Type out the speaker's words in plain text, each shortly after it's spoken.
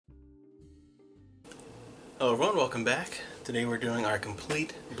Hello everyone, welcome back. Today we're doing our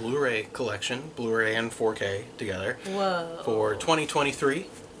complete Blu-ray collection, Blu-ray and 4K together. Whoa. For 2023,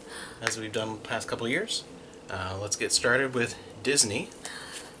 as we've done the past couple of years. Let's get started with Disney.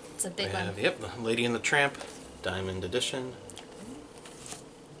 It's a big We one. have, yep, Lady and the Tramp, Diamond Edition,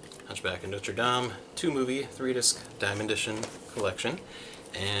 Hunchback of Notre Dame, 2-movie, 3-disc Diamond Edition collection,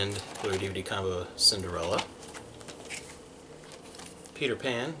 and Blu-ray DVD combo Cinderella. Peter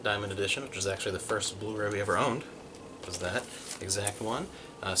Pan, Diamond Edition, which was actually the first Blu-ray we ever owned, was that exact one.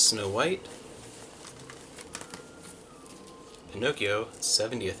 Snow White, Pinocchio,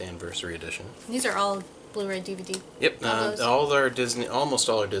 70th Anniversary Edition. These are all Blu-ray DVD. Yep, all are Disney, almost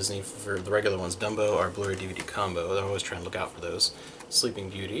all are Disney. For the regular ones, Dumbo are Blu-ray DVD combo. They're always trying to look out for those.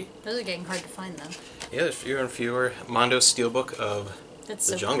 Sleeping Beauty. Those are getting hard to find, though. Yeah, there's fewer and fewer. Mondo's Steelbook of That's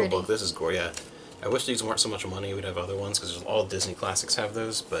the so Jungle pretty. Book. This is gorgeous. Yeah. I wish these weren't so much money. We'd have other ones because all Disney classics have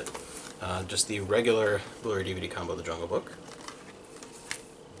those, but just the regular Blu-ray DVD combo of the Jungle Book.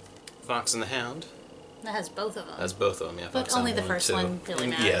 Fox and the Hound. That has both of them. That's both of them, yeah. But Fox only Hound the first 1 and one 2. really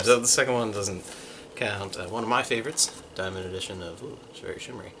And, matters. yeah, the second one doesn't count. One of my favorites, Diamond Edition of, ooh, it's very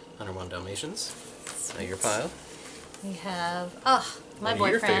shimmery, 101 Dalmatians. At your pile. We have, my One of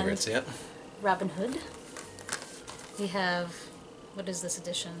boyfriend, your favorites, yep. Robin Hood. We have, what is this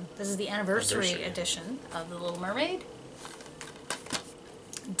edition? This is the anniversary edition of The Little Mermaid.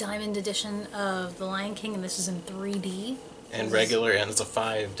 Diamond edition of The Lion King, and this is in 3D. And regular, and it's a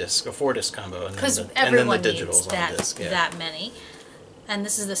 4-disc combo, and Because then the everyone digital's needs on disc. Yeah. that many. And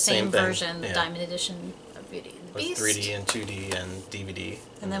this is the same Same thing, version, the yeah. Diamond edition of Beauty and the With Beast. 3D and 2D and DVD.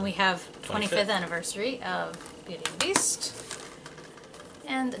 And then we have 25th 25th. anniversary of Beauty and the Beast.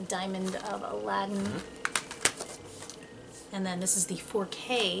 And Diamond of Aladdin. Mm-hmm. And then this is the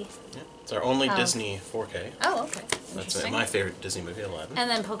 4K. Yeah. It's our only Disney 4K. Oh, okay. That's Interesting. my favorite Disney movie, Aladdin. And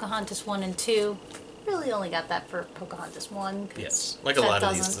then Pocahontas 1 and 2. Really only got that for Pocahontas 1. Yes, like that a lot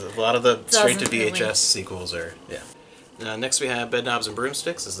of these. doesn't- A lot of the straight to doesn't VHS really- sequels are, yeah. Next we have Bed Knobs and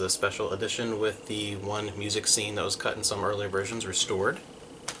Broomsticks. This is the special edition with the one music scene that was cut in some earlier versions restored.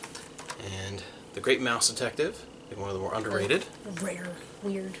 And The Great Mouse Detective, I think one of the more underrated. Rare.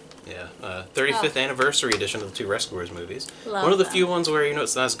 Weird. Yeah, 35th anniversary edition of the two Rescuers movies. Love One of the them. few ones where, you know,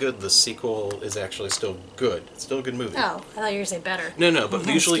 it's not as good, the sequel is actually still good. It's still a good movie. Oh, I thought you were going to say better. No, but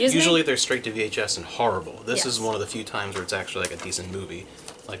usually Excuse me? usually they're straight to VHS and horrible. This is Yes. one of the few times where it's actually like a decent movie.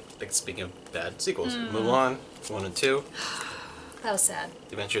 Like speaking of bad sequels, Mulan 1 and 2, That was sad.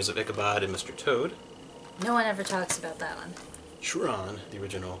 The Adventures of Ichabod and Mr. Toad, No one ever talks about that one. Tron, the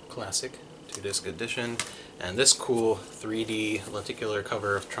original classic 2-disc edition, and this cool 3D lenticular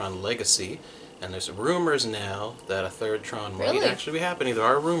cover of Tron Legacy. And there's rumors now that a third Tron might Really? actually be happening. There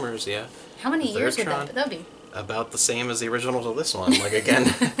are rumors, yeah. How many The years third would Tron- that be? About the same as the originals of this one, like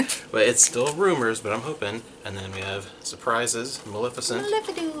again. But it's still rumors, but I'm hoping. And then we have Surprises, Maleficent,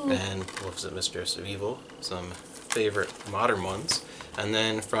 Maleficent. and Maleficent Mistress of Evil, some favorite modern ones. And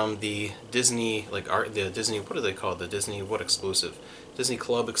then from the Disney, the Disney, what do they call it? The Disney, what exclusive? Disney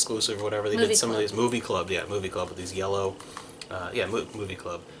Club exclusive or whatever. They Movie did some Club. of these, Movie Club with these yellow, Movie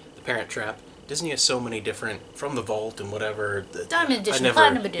Club. The Parent Trap. Disney has so many different, from the Vault and whatever. Diamond edition,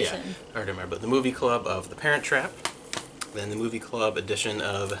 Platinum edition. Yeah, I remember. But the Movie Club of The Parent Trap. Then the Movie Club edition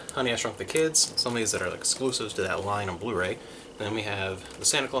of Honey, I Shrunk the Kids. Some of these that are like exclusives to that line on Blu-ray. Then we have The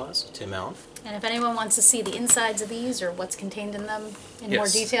Santa Claus, Tim Allen. And if anyone wants to see the insides of these or what's contained in them in more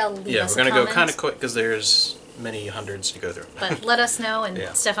detail, leave Yeah, us we're a going to comment. go kind of quick because there's many hundreds to go through. But let us know, and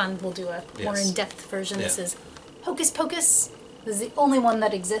Yeah. Stefan will do a more Yes. in-depth version. Yeah. This is Hocus Pocus. This is the only one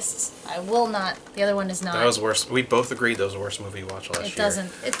that exists. I will not. The other one is not. That was worse. We both agreed that was the worst movie we watched last year. It doesn't.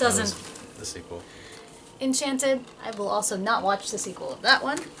 It That doesn't. was the sequel. Enchanted. I will also not watch the sequel of that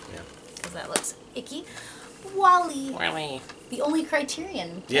one Yeah. because that looks icky. Wally. Wally. The only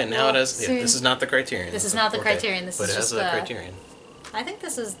Criterion. Yeah, now it has. Yeah, soon- this is not the Criterion. This This is not the 4K, Criterion, this but is it has just the the- Criterion. I think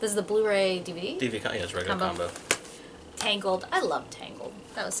this is the Blu-ray DVD. Yeah, it's regular combo. Tangled. I love Tangled.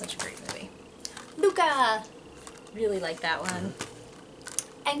 That was such a great movie. Luca. Really like that one.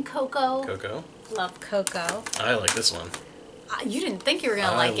 And Coco. Coco. Love Coco. I like this one. You didn't think you were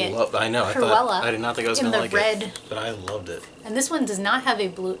gonna like it. I know. Cruella I did not think I was in gonna the like red. it, but I loved it. And this one does not have a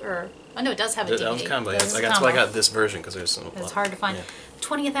blue, or oh no, it does have a DVD. That was combo. Yeah, This is that's why I combo. got this version because there's some. It's hard to find. Yeah.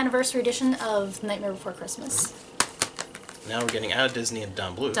 20th anniversary edition of Nightmare Before Christmas. Now we're getting out of Disney and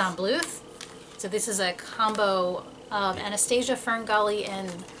Don Bluth. Don Bluth. So this is a combo of Anastasia, Ferngully, and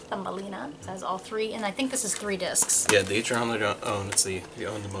Thumbelina. It has all three, and I think this is 3 discs. Yeah, they each are on their own. It's the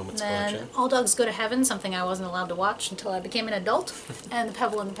Own the Moments Then collection. All Dogs Go to Heaven, something I wasn't allowed to watch until I became an adult, and The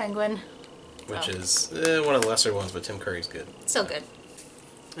Pebble and the Penguin. Which is one of the lesser ones, but Tim Curry's good. Still good.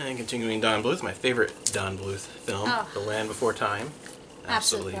 And continuing Don Bluth, my favorite Don Bluth film, Oh. The Land Before Time.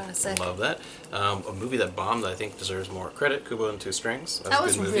 Absolute classic. Love that. A movie that bombed, I think, deserves more credit. Kubo and Two Strings. That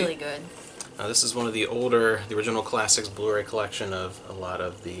was a good movie. really good. This is one of the older, the original classics Blu-ray collection of a lot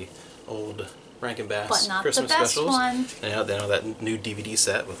of the old Rankin Bass But not Christmas the best specials. one. And now that new DVD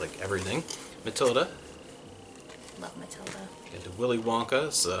set with like everything. Matilda. Love Matilda. Into Willy Wonka.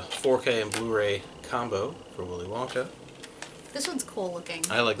 It's a 4K and Blu-ray combo for Willy Wonka. This one's cool looking.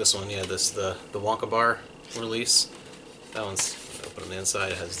 I like this one. Yeah, the Wonka bar release. That one's open on the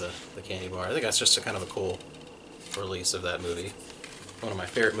inside. It has the candy bar. I think that's just a kind of a cool release of that movie. One of my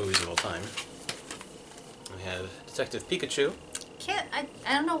favorite movies of all time. We have Detective Pikachu. I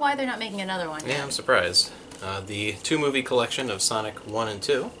don't know why they're not making another one yet. Yeah, I'm surprised. The 2-movie collection of Sonic 1 and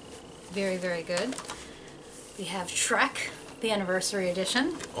 2. Very, very good. We have Shrek, the anniversary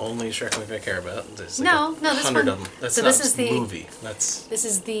edition. Only Shrek movie I care about. There's like No, this 100 one. of them. That's So not this is the movie. That's This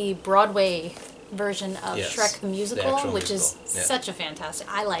is the Broadway version of Yes, Shrek the the musical, actual which musical, is yeah. such a fantastic.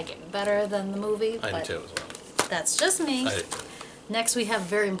 I like it better than the movie, I do but too as well. that's just me. I do too. Next, we have a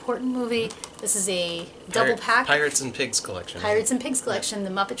very important movie. This is a double pack. Pirates and Pigs collection. Pirates and Pigs collection, The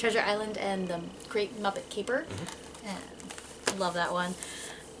Muppet Treasure Island and The Great Muppet Caper. Mm-hmm. And I love that one.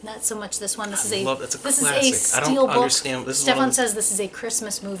 Not so much this one. This is I a love- it's a this classic. is a I don't steel book. understand- this is one Stefan of the- says this is a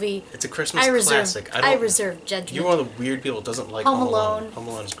Christmas movie. It's a Christmas I reserve, classic. I reserve judgment. You're one of the weird people who doesn't like Home Home Alone. Alone. Home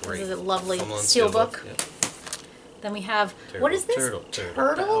Alone's great. This is a lovely Home Alone steelbook. Yep. Then we have Turtle, what is this? turtle.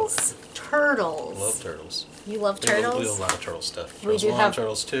 Turtles. Turtles. Love turtles. You love We have turtles. a lot of turtle stuff. We Turtles do 1, have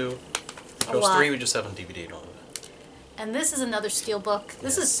Turtles 2. a Turtles lot. 3 we just have on DVD and all of it. And this is another steelbook.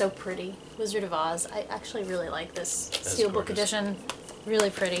 This Yeah. is so pretty. Wizard of Oz. I actually really like this is steelbook gorgeous. edition. Really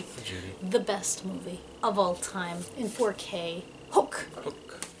pretty. Judy. The best movie of all time in 4K. Hook.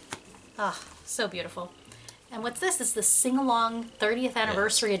 Hook. Ah, so beautiful. And what's this? This is the sing-along 30th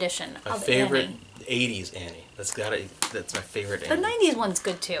anniversary edition My of favorite Annie. 80s Annie. That's my favorite The Annie. 90s one's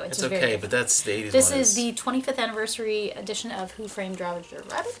good too. It's very okay, good. but that's the 80s This one. is the 25th anniversary edition of Who Framed Roger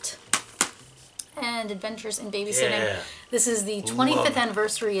Rabbit and Adventures in Babysitting. Yeah. This is the 25th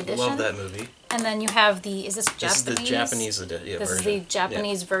anniversary edition. Love that movie. And then you have the, is this Japanese? This is the Japanese version. This is the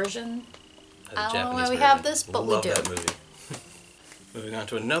Japanese version. The I don't know Japanese why we have version. this, but Love we do. that movie. Moving on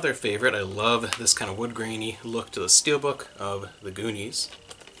to another favorite. I love this kind of wood grainy look to the steelbook of The Goonies.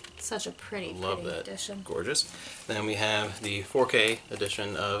 Such a pretty, Love pretty that. edition. Gorgeous. Then we have the 4K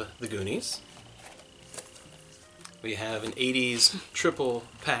edition of The Goonies. We have an 80s triple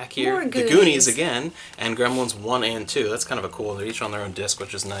pack here. More The Goonies. Goonies again, and Gremlins 1 and 2. That's kind of a cool. They're each on their own disc,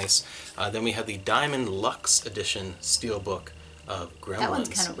 which is nice. Then we have the Diamond Lux edition steelbook of Gremlins. That one's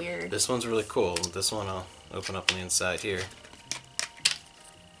kind of weird. This one's really cool. This one I'll open up on the inside here.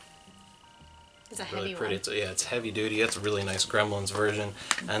 It's a Really heavy pretty. one. It's heavy duty. It's a really nice Gremlins version.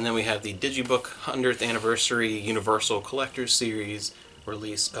 And then we have the Digibook 100th Anniversary Universal Collector's Series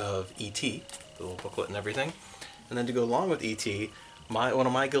release of E.T., the little booklet and everything. And then to go along with E.T., one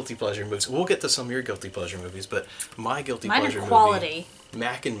of my guilty pleasure movies. We'll get to some of your guilty pleasure movies, but my guilty Mine are pleasure quality. movie,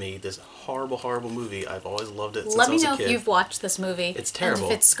 Mac and Me, this horrible, horrible movie. I've always loved it since Let I me was know a kid. if you've watched this movie. It's terrible.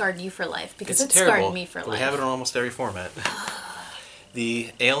 And if it scarred you for life, because It's it terrible. scarred me for life. We have it on almost every format.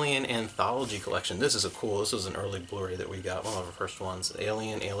 The Alien Anthology Collection. This is this was an early Blu-ray that we got, one of our first ones.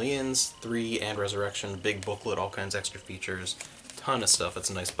 Alien, Aliens, 3, and Resurrection. Big booklet, all kinds of extra features. Ton of stuff. It's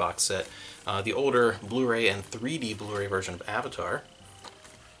a nice box set. The older Blu-ray and 3D Blu-ray version of Avatar.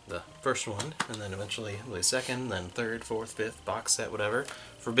 The first one, and then eventually the second, then third, fourth, fifth, box set, whatever.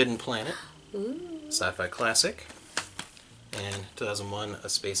 Forbidden Planet. Ooh. Sci-fi classic. And 2001, A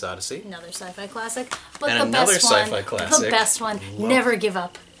Space Odyssey. Another sci-fi classic. But And the another best one, sci-fi classic. The best one. Love- Never give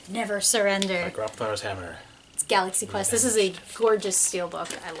up. Never surrender. Like Rothbauer's Hammer. It's Galaxy Quest. This is a gorgeous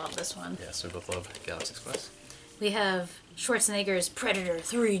steelbook. I love this one. Yes, we both love Galaxy Quest. We have Schwarzenegger's Predator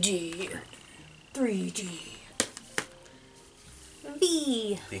 3D. 3D.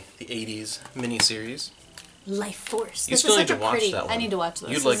 V. The 80s miniseries. Life Force. You This still is need such to a watch pretty. that one. I need to watch this.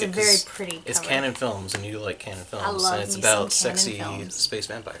 You'd This like is a it very 'cause pretty It's cover. Canon Films, and you like Canon Films. love and it's me about some Canon sexy films. space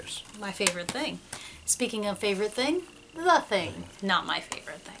vampires. My favorite thing. Speaking of favorite thing, The Thing. Not my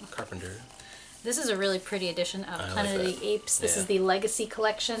favorite thing. Carpenter. This is a really pretty edition of I like Planet of that. the Apes. This Yeah. is the Legacy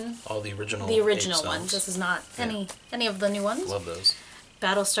Collection. All the original. The original Ape ones. songs. This is not Yeah. any of the new ones. Love those.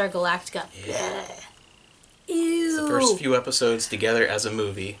 Battlestar Galactica. Yeah. Ew. The first few episodes together as a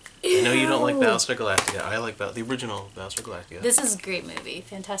movie. I know you don't like Ew. Battlestar Galactica. I like the original Battlestar Galactica. This is a great movie.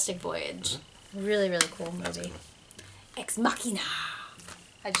 Fantastic Voyage. Really, really cool That's a movie. good one. Ex Machina.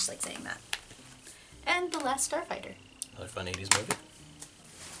 I just like saying that. And The Last Starfighter. Another fun 80s movie.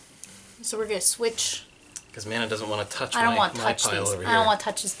 So we're going to switch Because Mana doesn't want to touch I don't want to my touch pile these. over I here. don't want to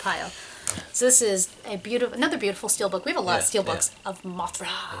touch this pile. So this is another beautiful steelbook. We have a lot of steelbooks yeah. of Mothra.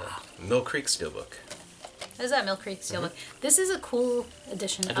 Yeah. Mill Creek Steelbook. What is that Mill Creek steelbook? This is a cool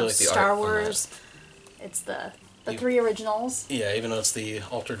edition I of do like the Star art on Wars. It's the 3 originals. Yeah, even though it's the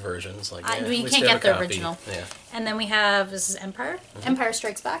altered versions. Like, yeah, You at least can't they have get a the copy. original. Yeah. And then we have, this is Empire. Empire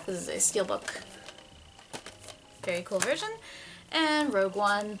Strikes Back. This is a steelbook. Very cool version. And Rogue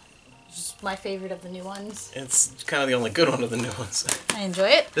One, which is my favorite of the new ones. It's kind of the only good one of the new ones. I enjoy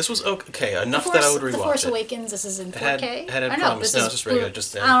it. This was okay, enough that I would rewatch The Force it. Awakens, this is in 4K. Had I know, problems. this No, is just regular, blue.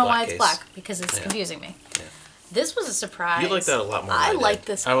 just I don't know why black it's case. black, because it's Yeah. confusing me. Yeah. This was a surprise. You like that a lot more than I did. like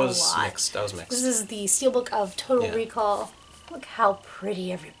this I was a lot. mixed. I was mixed. This is the steelbook of Total Yeah. Recall. Look how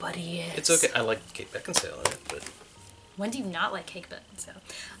pretty everybody is. It's okay. I like Kate Beckinsale in it, but When do you not like Cake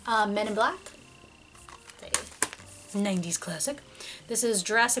Beckinsale? Men in Black. It's a 90s classic. This is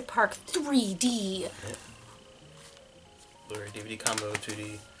Jurassic Park 3D. yeah. Blu-ray DVD combo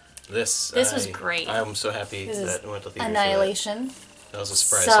 2D. This was great. I'm so happy This that is it went to theaters. Annihilation. That was a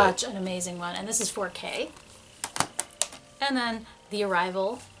surprise. Such an amazing one. And this is 4K. And then The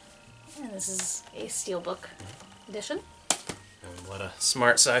Arrival. And this is a steelbook edition. And what a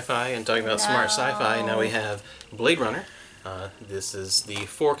smart sci-fi. And talking about smart sci-fi, now we have Blade Runner. This is the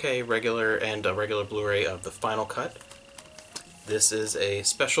 4K regular and a regular Blu-ray of the final cut. This is a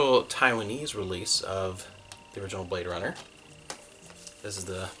special Taiwanese release of the original Blade Runner. This is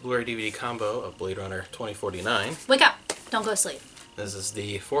the Blu-ray DVD combo of Blade Runner 2049. Wake up! Don't go to sleep. This is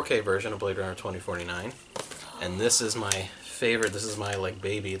the 4K version of Blade Runner 2049. And this is my favorite. This is my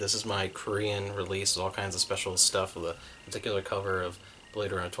baby. This is my Korean release. All kinds of special stuff with a particular cover of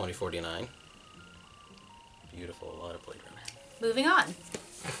Blade Runner 2049. Beautiful. A lot of Blade Runner. Moving on.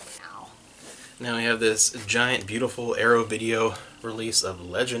 Ow. Now we have this giant, beautiful Arrow Video release of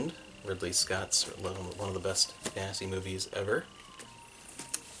Legend. Ridley Scott's one of the best fantasy movies ever.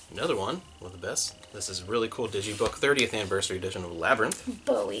 Another one of the best. This is a really cool digibook, 30th anniversary edition of Labyrinth.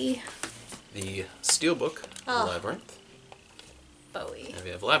 Bowie. The steelbook of Labyrinth. Bowie. And if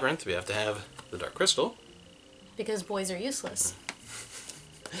you have Labyrinth, we have to have the Dark Crystal. Because boys are useless.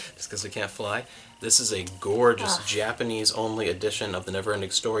 Just because we can't fly. This is a gorgeous Japanese-only edition of the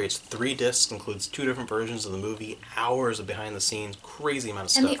Neverending Story. It's 3 discs, includes 2 different versions of the movie, hours of behind-the-scenes, crazy amount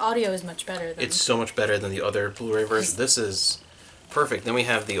of stuff. And the audio is much better than... It's so much better than the other Blu-ray version. This is perfect. Then we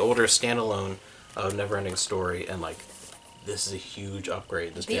have the older standalone of Neverending Story, and this is a huge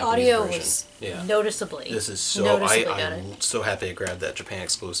upgrade. This The Japanese audio version. was Yeah. noticeably. This is so. noticeably better. I'm so happy I grabbed that Japan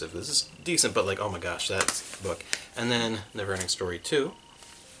exclusive. This is decent, but oh my gosh, that's the book. And then Neverending Story 2.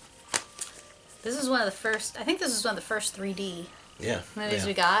 This is one of the first. I think this is one of the first 3D movies yeah.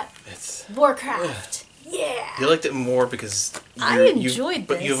 we got. It's. Warcraft. Yeah. You liked it more because I enjoyed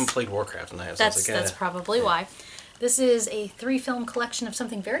but this. you haven't played Warcraft, and I have. That's probably why. This is a 3-film collection of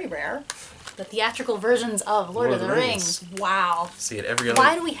something very rare. The theatrical versions of Lord of the Rings. Wow. See it every other.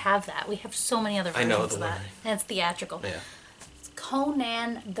 Why do we have that? We have so many other I versions know, of that. And it's theatrical. Yeah. It's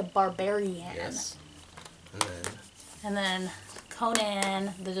Conan the Barbarian. Yes. And then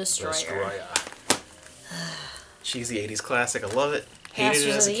Conan the Destroyer. Cheesy 80s classic. I love it. Hated Masters it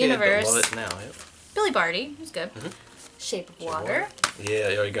as a of the kid, Universe. but love it now. Yep. Billy Barty. He's good. Shape of Water. Yeah,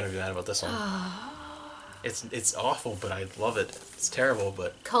 you're gonna be mad about this one. It's awful, but I love it. It's terrible,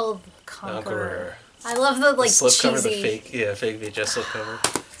 but Kull the Conqueror. Conqueror. I love the The slip cheesy. cover, the fake VHS slip cover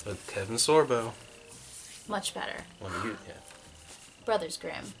with Kevin Sorbo. Much better. One of you, yeah. Brothers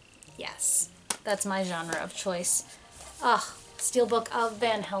Grimm. Yes. That's my genre of choice. Steelbook of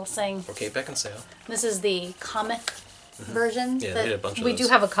Van Helsing. Or Kate Beckinsale. This is the comic version. Yeah, they did a bunch of We those. do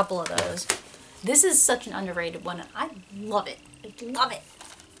have a couple of those. This is such an underrated one, and I love it. I love it.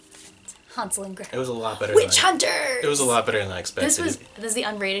 Hansel and Gretel. It was a lot better. Witch Hunters. It was a lot better than I expected. This is the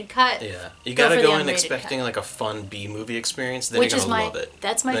unrated cut. Yeah, you Go gotta for the go in unrated expecting cut. a fun B movie experience. Then Which you're is gonna my love it.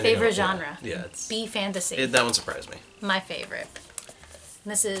 that's my Then you're favorite gonna- genre. Yeah, it's B fantasy. that one surprised me. My favorite.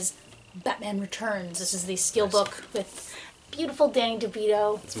 And this is Batman Returns. This is the steelbook with beautiful Danny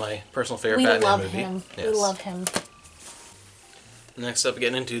DeVito. It's my personal favorite We Batman love movie. him. Yes. We love him. Next up,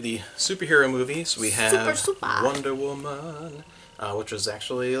 getting into the superhero movies, we have Super. Wonder Woman, which was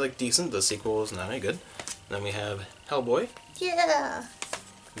actually decent. The sequel was not any good. Then we have Hellboy. Yeah.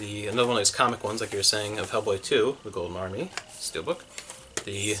 Another one of these comic ones, like you were saying, of Hellboy 2, The Golden Army, steelbook.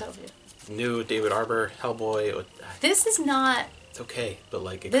 The So good. new David Arbor Hellboy. This is not. It's okay, but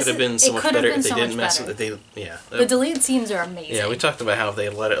it This could have is- been so it much could have better been if they so didn't much mess better. with it. Yeah. The deleted scenes are amazing. Yeah, we talked about how if they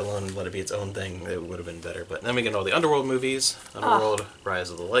let it be its own thing, it would have been better. But then we get all the Underworld movies. Underworld, Rise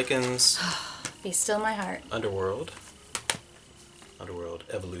of the Lycans. Be Still My Heart. Underworld. Underworld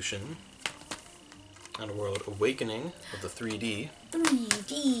Evolution. Underworld Awakening of the 3D.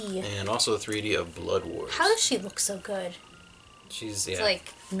 3D. And also the 3D of Blood Wars. How does she look so good? She's, It's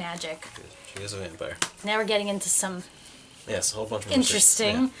like magic. She is a vampire. Now we're getting into some Yes, a whole bunch of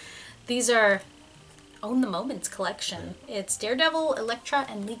interesting. Yeah. These are Own the Moments collection. It's Daredevil, Elektra,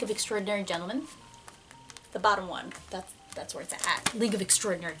 and League of Extraordinary Gentlemen. The bottom one. That's where it's at. League of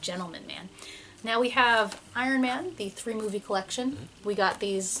Extraordinary Gentlemen, man. Now we have Iron Man, the 3-movie collection. We got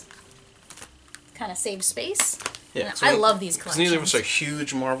these kind of save space. Yeah, I love these collections. Neither of us are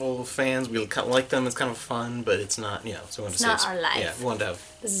huge Marvel fans. We kind of like them. It's kind of fun, but it's not, so it's not our life. Yeah, we wanted to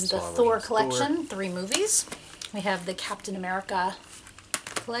have. This is the Thor collection, 3 movies. We have the Captain America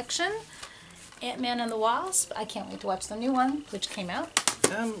collection, Ant-Man and the Wasp. I can't wait to watch the new one, which came out.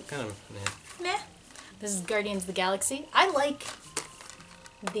 Kind of, Meh. This is Guardians of the Galaxy. I like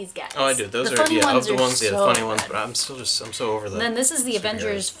these guys. Oh, I do. Those the are, funny ones of the ones, so the funny good. ones, but I'm so over them. And then this is the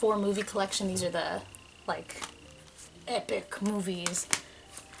Avengers 4-movie collection. These are the, epic movies.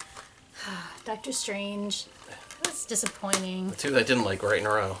 Doctor Strange. That's disappointing. The 2 that I didn't like right in a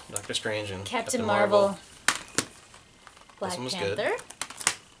row. Doctor Strange and Captain Marvel. Black This one was Panther. good.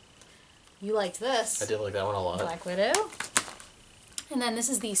 You liked this. I did like that one a lot. Black Widow. And then this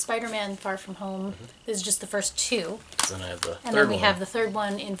is the Spider-Man Far From Home. This is just the first 2. So then I have the And third then we one. have the third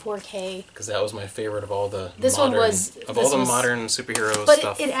one in 4K. Because that was my favorite of all the This modern, one was... modern superhero but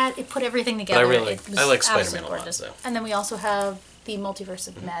stuff. it put everything together. But I like Spider-Man absolutely a lot, gorgeous. so. And then we also have the Multiverse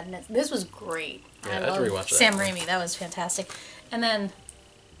of Madness. This was great. Yeah, I had love to rewatch that. Sam Raimi. That was fantastic. And then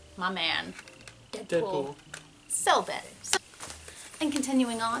my man, Deadpool. So better. And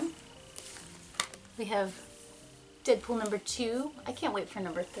continuing on, we have Deadpool number 2. I can't wait for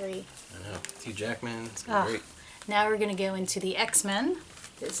number 3. I know. Hugh Jackman. It's gonna be great. Now we're going to go into the X-Men.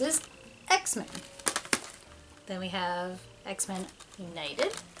 This is X-Men. Then we have X-Men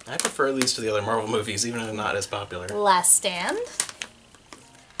United. I prefer these to the other Marvel movies, even if they're not as popular. Last Stand.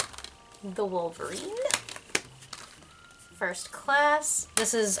 The Wolverine. First Class.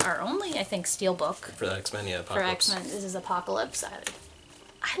 This is our only, I think, steelbook. For the X-Men, yeah, For Apocalypse. X-Men. This is Apocalypse.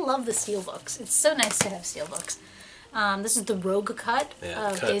 I love the steelbooks. It's so nice to have steelbooks. This is the Rogue cut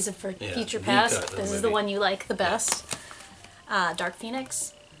of Days of Future Past. This is the one you like the best. Dark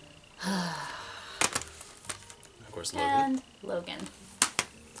Phoenix. Of course, Logan. And Logan.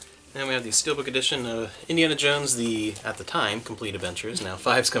 And we have the Steelbook edition of Indiana Jones, at the time, Complete Adventures. Now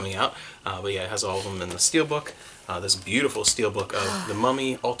 5's coming out, but yeah, it has all of them in the Steelbook. This beautiful Steelbook of The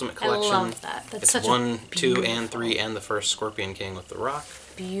Mummy Ultimate Collection. I love that. That's it's such 1, 2, beautiful. and 3, and the first Scorpion King with The Rock.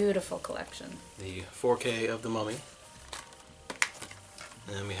 Beautiful collection. The 4K of The Mummy.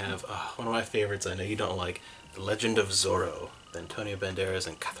 And then we have one of my favorites I know you don't like, The Legend of Zorro, with Antonio Banderas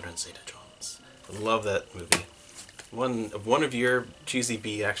and Catherine Zeta-Jones. I love that movie. One of your cheesy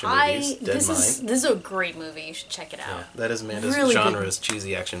B action movies, Dead Mind. This is a great movie. You should check it out. Yeah, that is Amanda's Really genre good. is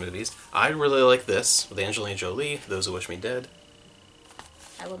cheesy action movies. I really like this with Angelina Jolie, Those Who Wish Me Dead.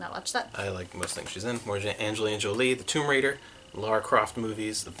 I will not watch that. I like most things she's in. More Angelina Jolie, the Tomb Raider, Lara Croft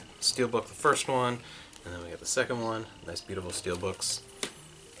movies, the Steelbook, the first one, and then we got the second one. Nice, beautiful Steelbooks.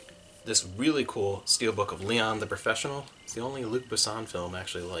 This really cool Steelbook of Leon the Professional. It's the only Luc Besson film I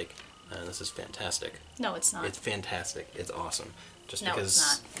actually like. And this is fantastic. No, it's not. It's fantastic. It's awesome. Just No, because,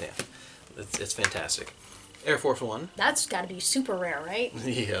 it's not. yeah, it's fantastic. Air Force One. That's got to be super rare, right?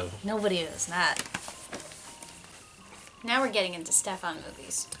 Yeah. Nobody does that. Now we're getting into Stefan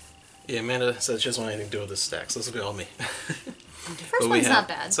movies. Yeah, Amanda said she doesn't want anything to do with this stack, so this will be all me. The first one's not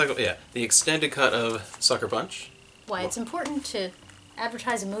bad. The extended cut of Sucker Punch. Why it's important to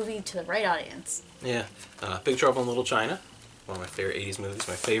advertise a movie to the right audience. Yeah. Big Trouble in Little China. One of my favorite 80s movies.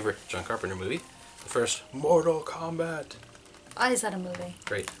 My favorite John Carpenter movie. The first Mortal Kombat. Why is that a movie?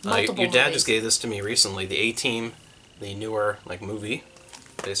 Great. Multiple your dad movies. just gave this to me recently. The A-Team, the newer movie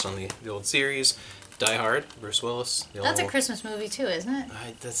based on the old series. Die Hard, Bruce Willis. That's a Christmas movie too, isn't it?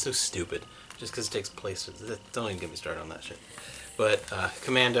 That's so stupid. Just because it takes place. Don't even get me started on that shit. But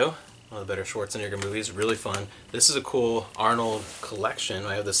Commando, one of the better Schwarzenegger movies, really fun. This is a cool Arnold collection.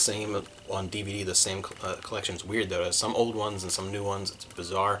 I have the same on DVD, the same collection. It's weird though. It has some old ones and some new ones. It's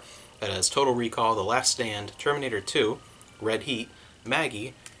bizarre. It has Total Recall, The Last Stand, Terminator 2, Red Heat,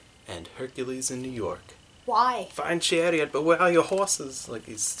 Maggie, and Hercules in New York. Why? Fine chariot, but where are your horses?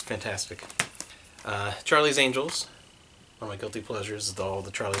 It's fantastic. Charlie's Angels, one of my guilty pleasures, is all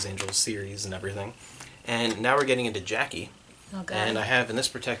the Charlie's Angels series and everything. And now we're getting into Jackie. Oh, God. And I have in this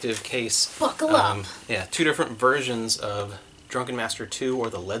protective case, Buckle up. Yeah, 2 different versions of Drunken Master 2 or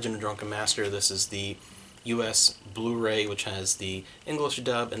The Legend of Drunken Master. This is the US Blu-ray, which has the English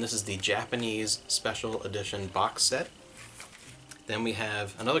dub, and this is the Japanese special edition box set. Then we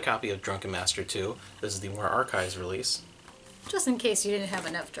have another copy of Drunken Master 2. This is the Warner Archives release. Just in case you didn't have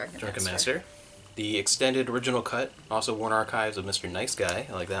enough Drunken Master. The extended original cut, also Warner Archives of Mr. Nice Guy.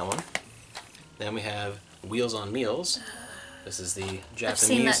 I like that one. Then we have Wheels on Meals. This is the Japanese I've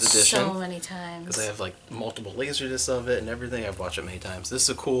seen that edition. so many times. Because they have like multiple laserdiscs of it and everything. I've watched it many times. This is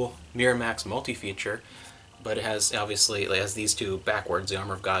a cool Miramax multi-feature, but it has, obviously, it has these two backwards, the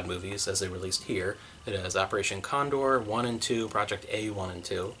Armor of God movies, as they released here. It has Operation Condor 1 and 2, Project A 1 and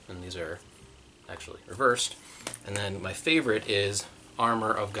 2, and these are actually reversed. And then my favorite is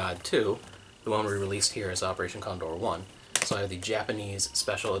Armor of God 2, the one we released here as Operation Condor 1. So I have the Japanese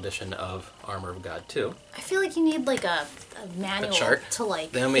special edition of Armor of God 2. I feel like you need like a manual chart. to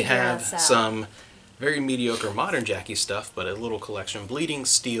like Then we figure have this out. some very mediocre modern Jackie stuff, but a little collection. Bleeding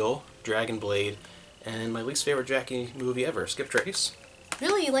Steel, Dragon Blade, and my least favorite Jackie movie ever, Skip Trace.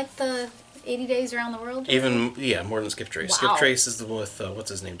 Really? You like the 80 Days Around the World? Even, yeah, more than Skip Trace. Wow. Skip Trace is the one with, what's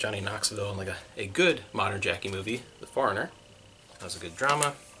his name, Johnny Knoxville, and like a good modern Jackie movie, The Foreigner. That was a good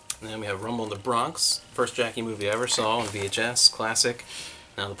drama. And then we have Rumble in the Bronx, first Jackie movie I ever saw on VHS, classic.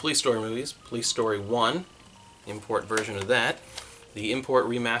 Now the Police Story movies, Police Story 1, import version of that. The import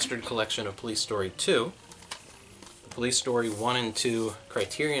remastered collection of Police Story 2. The Police Story 1 and 2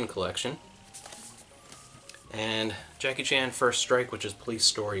 Criterion collection. And Jackie Chan First Strike, which is Police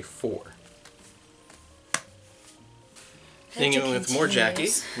Story 4. Continuing with more Jackie.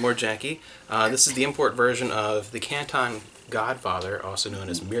 This is the import version of the Canton Godfather, also known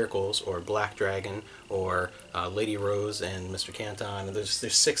as Miracles, or Black Dragon, or Lady Rose and Mr. Canton. And there's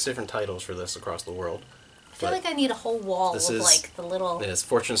 6 different titles for this across the world. I feel like I need a whole wall of like the little... It is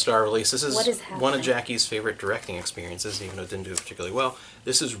Fortune Star release. This is one of happening? Jackie's favorite directing experiences, even though it didn't do it particularly well.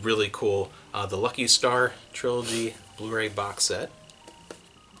 This is really cool. The Lucky Star Trilogy Blu-ray box set.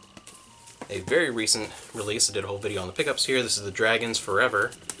 A very recent release. I did a whole video on the pickups here. This is the Dragons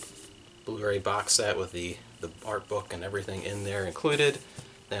Forever Blu-ray box set with the art book and everything in there included.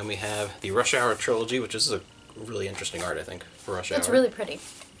 Then we have the Rush Hour Trilogy, which is a really interesting art, I think, for Rush Hour. It's really pretty.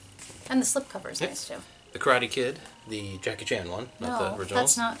 And the slipcover is nice, too. The Karate Kid, the Jackie Chan one, not the original.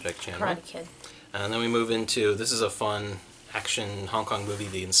 That's not Jackie Chan Karate one. Kid. And then we move into, this is a fun action Hong Kong movie,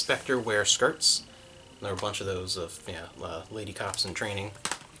 The Inspector Wears Skirts. And there are a bunch of those of lady cops in training.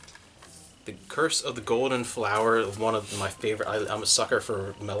 The Curse of the Golden Flower, one of my favorite. I'm a sucker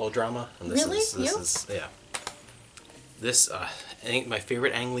for melodrama, and this is yeah. This ain't my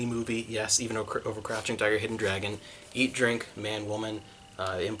favorite Ang Lee movie. Yes, even over Crouching Tiger, Hidden Dragon. Eat, Drink, Man, Woman.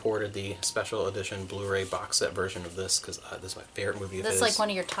 Imported the special edition Blu-ray box set version of this because this is my favorite movie of his. That's like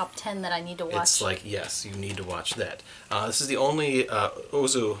one of your top 10 that I need to watch. It's like, yes, you need to watch that. This is the only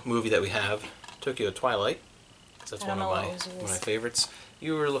Ozu movie that we have, Tokyo Twilight. So that's one of my favorites.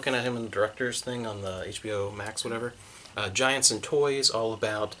 You were looking at him in the director's thing on the HBO Max, whatever. Giants and Toys, all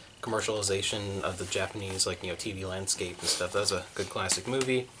about commercialization of the Japanese, like, TV landscape and stuff. That's a good classic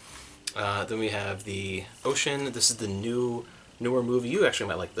movie. Then we have the Ocean. This is the newer movie. You actually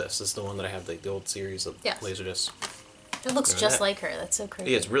might like this. This is the one that I have the old series of Laserdisc. It looks just like her. That's so crazy.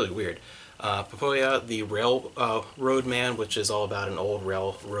 Yeah, it's really weird. Papoya, the Railroad Man, which is all about an old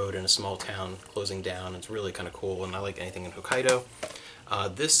railroad in a small town closing down. It's really kind of cool, and I like anything in Hokkaido.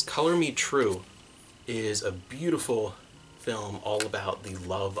 This Color Me True is a beautiful film all about the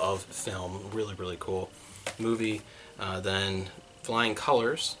love of film. Really, really cool movie. Then Flying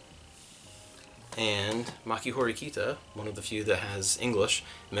Colors. And Maki Horikita, one of the few that has English,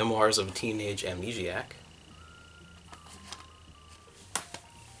 Memoirs of a Teenage Amnesiac.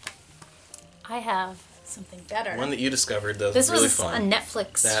 I have something better. One that you discovered, though, this really was fun. a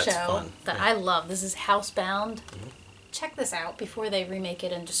Netflix show that yeah. I love. This is Housebound. Check this out before they remake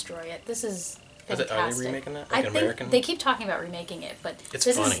it and destroy it. This is fantastic. Are they remaking it? I Like think American? they keep talking about remaking it, but It's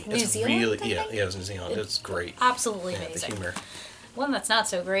this funny. is New It's Zealand. really, I think? it was New Zealand. It's great. Absolutely The amazing. humor. One that's not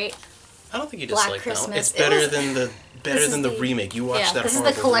so great. I don't think you Black dislike that one. Christmas. It's better than the remake. You watched that. This is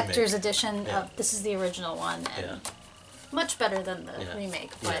horrible the collector's remake. edition. Yeah. This is the original one, and much better than the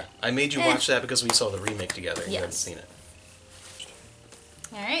remake. But I made you watch that because we saw the remake together. And you hadn't Yes. seen it.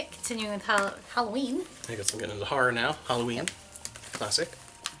 all right, continuing with Halloween. I guess I'm getting into horror now. Halloween, classic.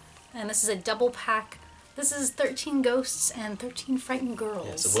 And this is a double pack. This is 13 Ghosts and 13 Frightened Girls.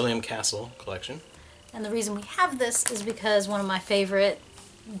 Yeah, it's a William Castle collection. And the reason we have this is because one of my favorite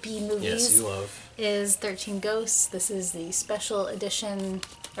B movies is 13 Ghosts. This is the special edition,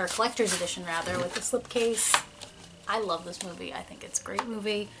 or collector's edition rather, with the slipcase. I love this movie. I think it's a great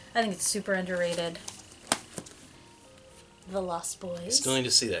movie. I think it's super underrated. The Lost Boys. Still need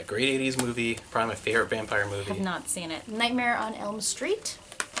to see that. Great 80s movie. Probably my favorite vampire movie. Have not seen it. Nightmare on Elm Street.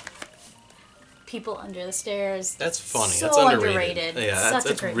 People Under the Stairs. That's funny. So That's underrated. Yeah, Such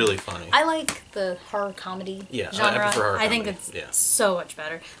that's a great really movie. funny. I like the horror comedy genre. I prefer horror I think comedy. it's so much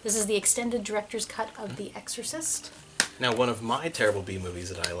better. This is the extended director's cut of The Exorcist. Now, one of my terrible B movies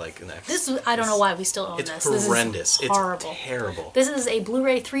that I like next. I don't know why we still own it's this. horrendous. This is horrible. It's terrible. This is a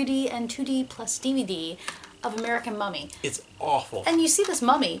Blu-ray 3D and 2D plus DVD of American Mummy. It's awful. And you see this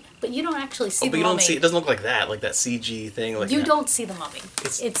mummy, but you don't actually see the but you mummy. don't see. It doesn't look like that CG thing. Like You that. don't see the mummy.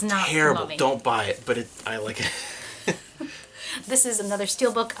 It's not terrible. the mummy. Don't buy it. But I like it. This is another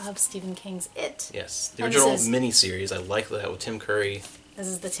steelbook of Stephen King's It. Yes, the And original this is- miniseries. I like that with Tim Curry. This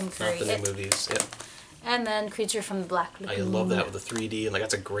is the Tim Curry Not the new It. movies. Yep. And then Creature from the Black Lagoon. I love that with the 3D, and like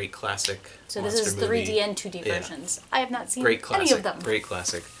that's a great classic. So this monster is movie. 3D and 2D Yeah. versions. I have not seen Great classic. any of them. Great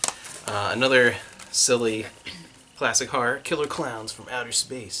classic. Another silly classic horror, Killer Clowns from Outer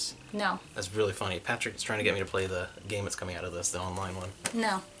Space. No. That's really funny. Patrick's trying to get me to play the game that's coming out of this, the online one.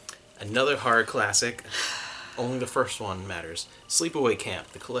 No. Another horror classic. Only the first one matters. Sleepaway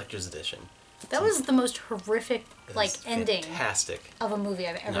Camp, the collector's edition. That was the most horrific, It's ending fantastic. of a movie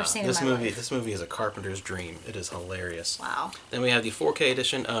I've ever seen this in my movie, life. This movie is a carpenter's dream. It is hilarious. Wow. Then we have the 4K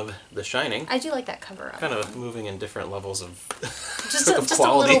edition of The Shining. I do like that cover of Kind it. of moving in different levels of Just of a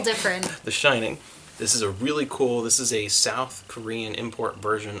quality. little different. The Shining. This is a really cool. This is a South Korean import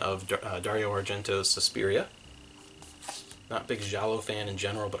version of Dario Argento's Suspiria. Not a big Giallo fan in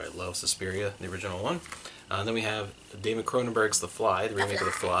general, but I love Suspiria, the original one. Then we have David Cronenberg's The Fly, the remake of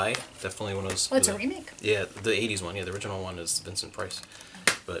The Fly. Definitely one of those. Oh, it's a remake? Yeah, the 80s one. Yeah, the original one is Vincent Price.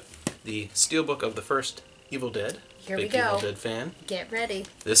 But the steelbook of the first Evil Dead. Here we Big go. Evil Dead fan. Get ready.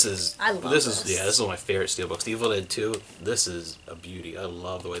 This is. I love this. this. This is one of my favorite steelbooks. The Evil Dead 2. This is a beauty. I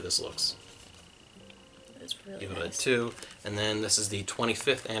love the way this looks. It's really Evil Dead nice. 2, and then this is the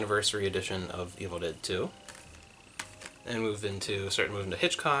 25th anniversary edition of Evil Dead 2. And starting moving to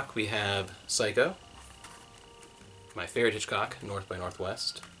Hitchcock, we have Psycho. My favorite Hitchcock, North by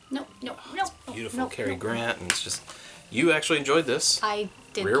Northwest. No. Beautiful, no, Cary no. Grant, and it's just, you actually enjoyed this. I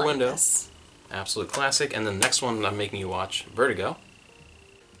did Rear like Window. this. Absolute classic. And the next one I'm making you watch, Vertigo.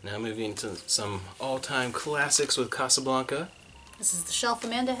 Now moving to some all-time classics with Casablanca. This is the shelf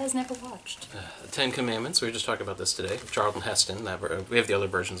Amanda has never watched. The Ten Commandments, we were just talking about this today. Charlton Heston, we have the other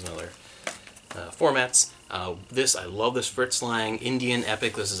versions in other formats. I love this Fritz Lang Indian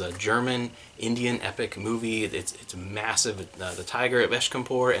epic. This is a German Indian epic movie. It's massive. The Tiger of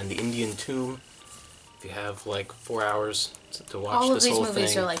Eshkampur and the Indian Tomb. If you have like 4 hours to watch All of this these whole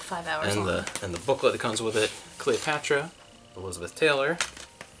movies thing, are like 5 hours and long. the booklet that comes with it, Cleopatra, Elizabeth Taylor,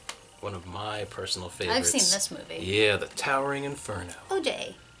 one of my personal favorites. I've seen this movie. Yeah, The Towering Inferno.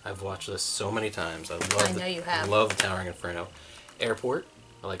 OJ. I've watched this so many times. I know you have. love The Towering Inferno. Airport.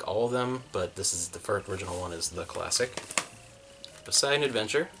 I like all of them, but this is the first original one is the classic. Poseidon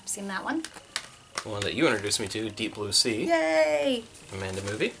Adventure. Seen that one? The one that you introduced me to, Deep Blue Sea. Yay! Amanda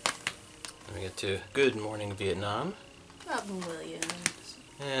movie. Then we get to Good Morning Vietnam. Robin Williams.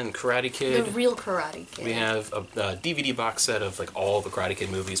 And Karate Kid. The real Karate Kid. We have a DVD box set of like all the Karate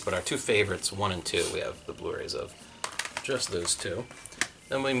Kid movies, but our two favorites, 1 and 2, we have the Blu-rays of. Just those two.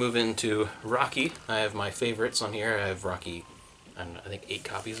 Then we move into Rocky. I have my favorites on here. I have Rocky, I think 8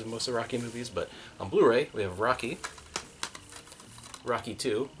 copies of most of the Rocky movies, but on Blu-ray we have Rocky. Rocky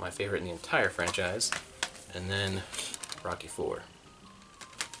 2, my favorite in the entire franchise. And then Rocky 4.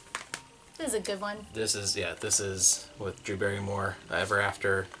 This is a good one. This is with Drew Barrymore, Ever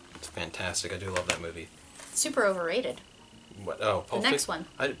After. It's fantastic. I do love that movie. Super overrated. What? Oh, Pulp The next one.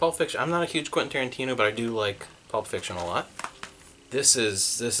 Pulp Fiction. I'm not a huge Quentin Tarantino, but I do like Pulp Fiction a lot. This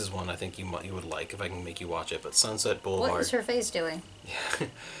is one I think you would like if I can make you watch it. But Sunset Boulevard. What is her face doing?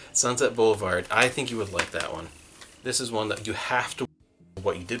 Sunset Boulevard. I think you would like that one. This is one that you have to.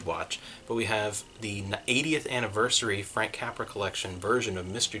 What you did watch, but we have the 80th anniversary Frank Capra collection version of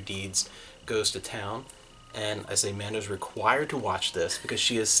Mr. Deeds Goes to Town, and I say Amanda's required to watch this because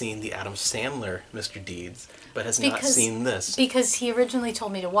she has seen the Adam Sandler Mr. Deeds, but has not seen this. Because he originally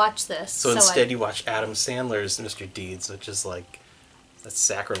told me to watch this. So instead you watch Adam Sandler's Mr. Deeds, which is like, that's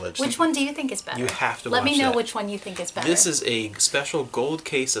sacrilege. Which one do you think is better? You have to Let watch me know that. which one you think is better. This is a special gold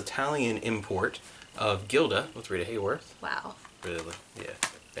case Italian import of Gilda with Rita Hayworth. Wow. Really, yeah, I like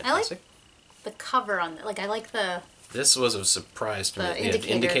fantastic. the cover on it. Like, I like the... This was a surprise to me. The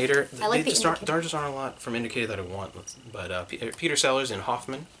Yeah, Indicator. I like They the just Indicator. there just aren't a lot from Indicator that I want. But Peter Sellers and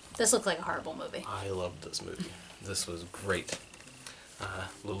Hoffman. This looked like a horrible movie. I loved this movie. This was great.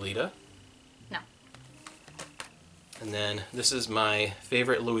 Lolita. No. And then this is my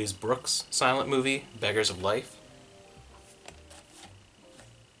favorite Louise Brooks silent movie, Beggars of Life.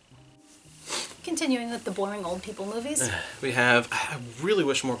 You continuing with the boring old people movies. We have, I really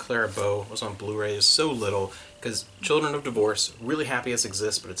wish more Clara Bow was on Blu-ray. There's so little, because Children of Divorce, really happy this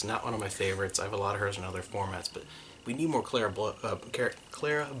exists, but it's not one of my favorites. I have a lot of hers in other formats, but we need more Clara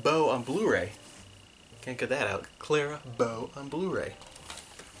Bow on Blu-ray. Can't get that out. Clara Bow on Blu-ray.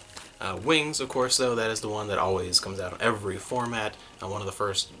 Wings, of course, though, that is the one that always comes out on every format. One of the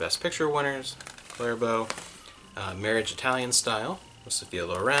first Best Picture winners, Clara Bow. Marriage Italian Style with Sophia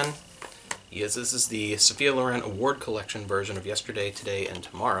Loren. Yes, this is the Sophia Loren Award Collection version of Yesterday, Today, and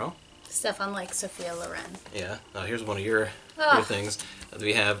Tomorrow. Stefan likes Sophia Loren. Yeah. Here's one of your things.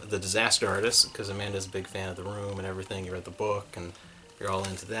 We have The Disaster Artist, because Amanda's a big fan of The Room and everything. You read the book, and you're all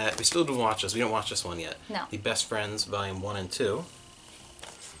into that. We still do watch this. We don't watch this one yet. No. The Best Friends, Volume 1 and 2.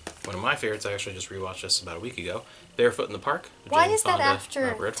 One of my favorites, I actually just rewatched this about a week ago. Barefoot in the Park. Why Jane is that Fonda, after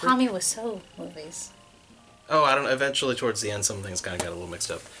Robert Redford. Tommy Wiseau movies? Oh, I don't know. Eventually, towards the end, some things kind of got a little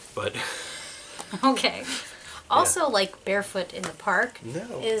mixed up. But Okay. Also, like Barefoot in the Park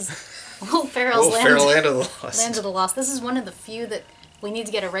No. is Will Ferrell's Land of the Lost. Land of the Lost. This is one of the few that we need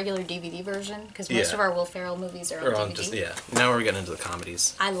to get a regular DVD version because most of our Will Ferrell movies are on DVD. Now we're getting into the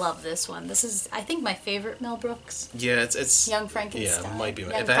comedies. I love this one. This is, I think, my favorite Mel Brooks. Yeah, it's Young Frankenstein. Yeah, it might be.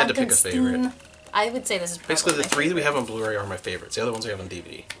 Young If I had to pick a favorite. Frankenstein. I would say this is probably Basically, the my three that we favorite. have on Blu-ray are my favorites. The other ones we have on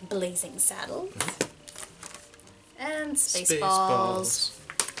DVD. Blazing Saddles. And Spaceballs. Spaceballs.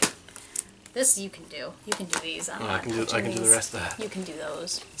 This you can do. You can do these. I'm I not can do touching the these. rest of that. You can do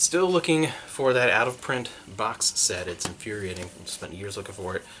those. Still looking for that out-of-print box set. It's infuriating. I've spent years looking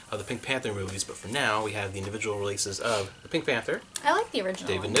for it. Of the Pink Panther movies, but for now, we have the individual releases of the Pink Panther. I like the original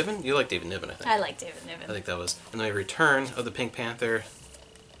David one. Niven? You like David Niven, I think. I like David Niven. I think that was... And then a return of the Pink Panther,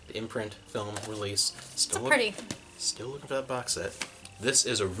 the imprint film release. It's pretty. Still looking for that box set. This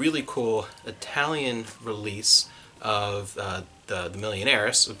is a really cool Italian release of the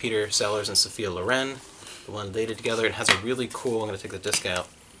Millionaires with Peter Sellers and Sophia Loren. The one they did together. It has a really cool, I'm going to take the disc out,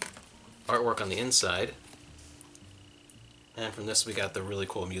 artwork on the inside. And from this we got the really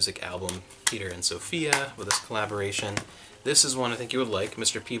cool music album, Peter and Sophia, with this collaboration. This is one I think you would like,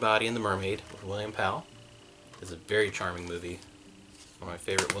 Mr. Peabody and the Mermaid with William Powell. It's a very charming movie. One of my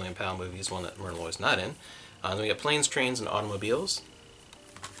favorite William Powell movies, one that Myrtle is not in. Then we got Planes, Trains, and Automobiles.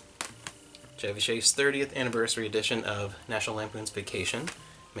 Chevy Chase 30th anniversary edition of National Lampoon's Vacation.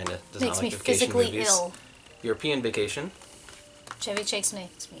 Amanda does Makes not me like vacation physically movies. ill. European Vacation. Chevy Chase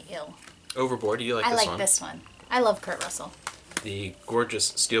makes me ill. Overboard. Do you like I this like one? this one. I love Kurt Russell. The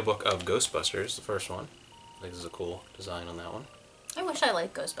gorgeous steelbook of Ghostbusters, the first one. I think this is a cool design on that one. I wish I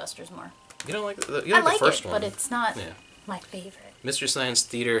liked Ghostbusters more. You don't like the, I like the first it, one. but it's not Yeah. my favorite. Mystery Science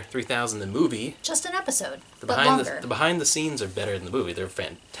Theater 3000, the movie. Just an episode, The but behind longer. the behind the scenes are better than the movie. They're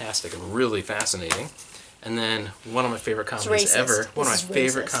fantastic and really fascinating. And then one of my favorite comedies racist. ever. One of my This is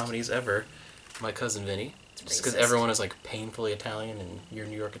favorite racist. comedies ever. My Cousin Vinny. Just because racist. everyone is like painfully Italian and you're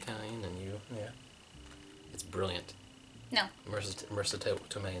New York Italian and you, yeah. It's brilliant. No. Marissa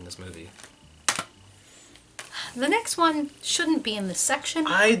Tomei in this movie. The next one shouldn't be in this section.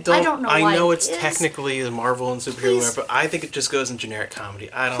 I don't know I why know it it's is. technically the Marvel and superhero, Please- but I think it just goes in generic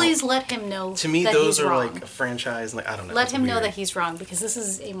comedy. I don't. Please let him know. To me, that those he's are wrong. like a franchise. Like I don't know. Let it's him know weird. that he's wrong because this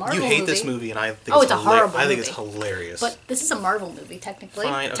is a Marvel You movie. hate this movie, and I think Oh, it's a horrible I think it's movie. hilarious. But this is a Marvel movie, technically.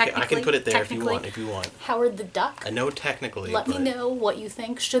 Fine, okay, I can put it there if you Technically. want. If you want, Howard the Duck. I know technically. Let me but know what you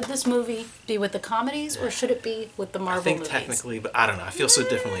think. Should this movie be with the comedies or should it be with the I Marvel think movies? technically, but I don't know. I feel so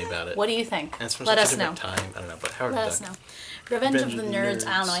differently about it. What do you think? And it's from Let such us a know. different time. I don't know, but Howard Let the us Duck. know. Revenge of the Nerds.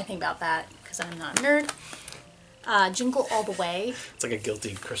 I don't know anything about that because I'm not a nerd. Jingle All the Way. It's like a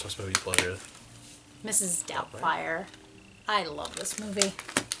guilty Christmas movie pleasure. Mrs. Doubtfire. I love this movie.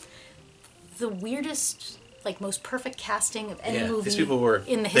 The weirdest, like most perfect casting of any Yeah, ose these people were.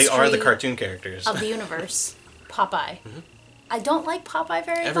 in the They history are the cartoon characters. of the universe. Popeye. I don't like Popeye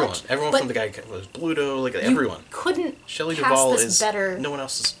very Everyone, much. everyone but from the guy who was Bluto, like you everyone. couldn't Shelley cast Duvall this is better. no one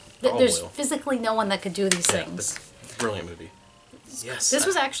else is. There's Oil. physically no one that could do these Yeah, things. this brilliant movie. Yes. This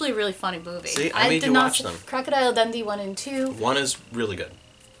was actually a really funny movie. See, I made did you not watch see- them. Crocodile Dundee 1 and 2. One is really good.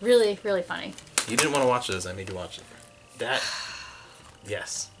 Really, really funny. You didn't want to watch those. I made you watch it. That.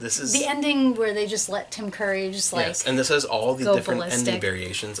 Yes. This is. The ending where they just let Tim Curry just like Yes, and this has all the go different ballistic. ending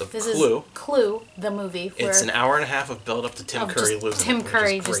variations of this Clue. is Clue, the movie. Where It's an hour and a half of build up to Tim of Curry just losing. Tim which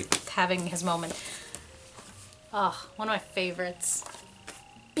Curry is great. just having his moment. Oh, one of my favorites.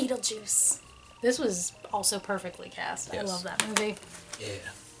 Beetlejuice. This was also perfectly cast. I Yes. love that movie. Yeah.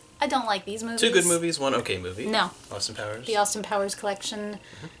 I don't like these movies. 2 good movies, 1 okay movie. No. Austin Powers. The Austin Powers collection.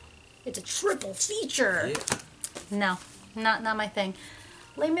 It's a triple feature. Yeah. No, not my thing.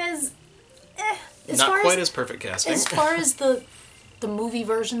 Les Mis, as Not far quite as perfect casting. as far as the the movie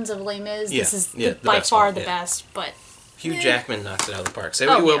versions of Les Mis. Yeah, This is the by best far one, the yeah. best, but... Hugh Jackman knocks it out of the park. Say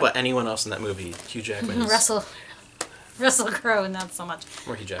what you will about anyone else in that movie. Hugh Jackman is... Russell Crowe, not so much.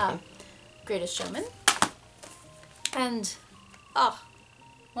 Or Hugh Jackman. Greatest Showman. And,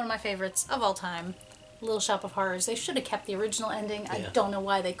 one of my favorites of all time, Little Shop of Horrors. They should have kept the original ending. I don't know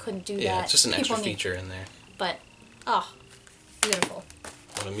why they couldn't do that. Yeah, it's just an extra feature in there. But, beautiful.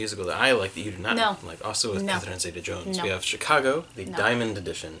 What a musical that I like that you do not like. Also with Catherine Zeta-Jones. We have Chicago, the Diamond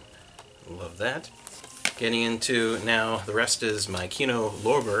Edition. Love that. Getting into now, the rest is my Kino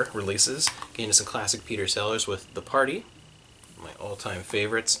Lorber releases. Getting into some classic Peter Sellers with The Party, my all-time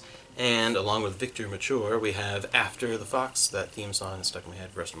favorites. And along with Victor Mature, we have After the Fox. That theme song is stuck in my head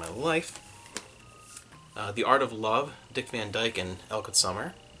for the rest of my life. The Art of Love, Dick Van Dyke and Elkott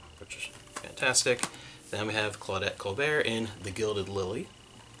Summer, which is fantastic. Then we have Claudette Colbert in The Gilded Lily.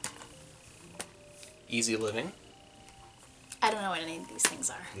 Easy Living. I don't know what any of these things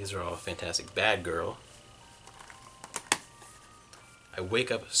are. These are all fantastic. Bad Girl. I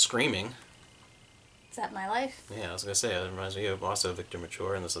Wake Up Screaming. Is that My Life? Yeah, I was going to say, it reminds me of also Victor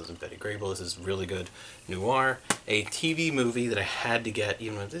Mature, and this is Betty Grable. This is really good noir. A TV movie that I had to get,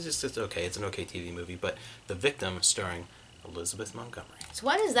 even though it's okay, it's an okay TV movie, but The Victim, starring Elizabeth Montgomery. So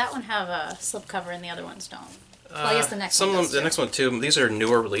why does that one have a slipcover and the other ones don't? Well, I guess the next one does the next one too. These are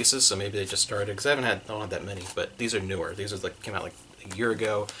newer releases, so maybe they just started, because I don't have that many, but these are newer. These are came out like a year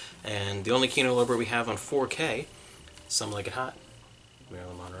ago, and the only Kino Lorber we have on 4K, Some Like It Hot,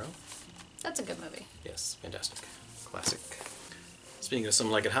 Marilyn Monroe. That's a good movie. Yes, fantastic. Classic. Speaking of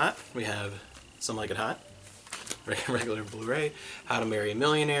Some Like It Hot, we have Some Like It Hot, regular Blu-ray, How to Marry a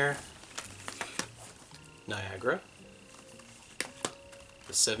Millionaire, Niagara,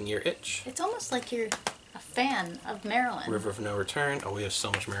 The 7-Year Itch. It's almost like you're a fan of Marilyn. River of No Return. Oh, we have so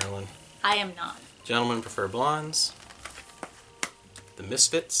much Marilyn. I am not. Gentlemen Prefer Blondes. The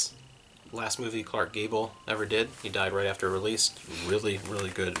Misfits. Last movie Clark Gable ever did. He died right after it released. Really, really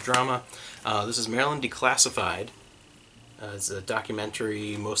good drama. This is Marilyn Declassified. It's a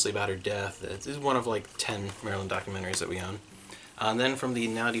documentary mostly about her death. It's one of like 10 Marilyn documentaries that we own. And then from the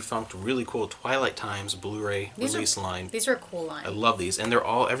now defunct, really cool Twilight Times Blu-ray release line. These are a cool line. I love these, and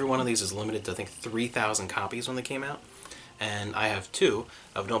every one of these is limited to I think 3,000 copies when they came out. And I have two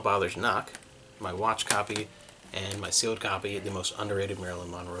of Don't Bother to Knock, my watch copy, and my sealed copy, the most underrated Marilyn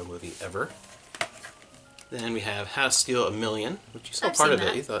Monroe movie ever. Then we have How to Steal a Million, which you saw part of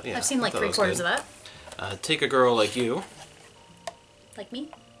it. You thought, yeah, I've seen like 3/4 of that. Take a Girl Like You. Like me?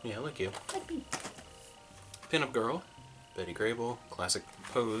 Yeah, like you. Like me. Pinup Girl, Betty Grable, classic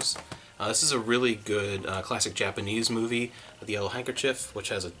pose. This is a really good classic Japanese movie, The Yellow Handkerchief, which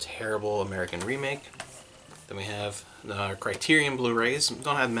has a terrible American remake. Then we have Criterion Blu-rays. We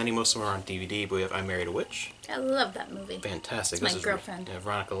don't have many, most of them are on DVD, but we have I Married a Witch. I love that movie. Fantastic. It's my girlfriend.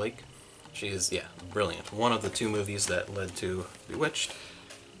 Veronica Lake. She is, brilliant. One of the two movies that led to Bewitched.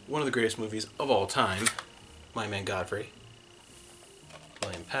 One of the greatest movies of all time, My Man Godfrey.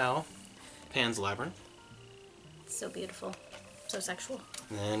 William Powell. Pan's Labyrinth. So beautiful. So sexual.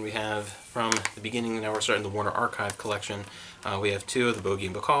 And then we have, from the beginning, now we're starting the Warner Archive collection. We have two of the Bogey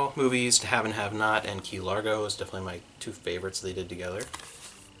and Bacall movies, To Have and Have Not, and Key Largo is definitely my two favorites they did together.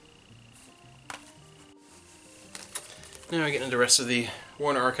 Now we get into the rest of the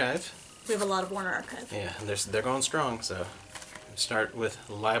Warner Archive. We have a lot of Warner Archive. Yeah, and they're going strong, so we start with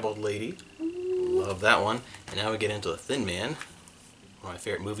Libeled Lady. Love that one. And now we get into The Thin Man, one of my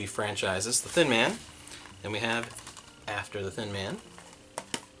favorite movie franchises, The Thin Man. Then we have After the Thin Man,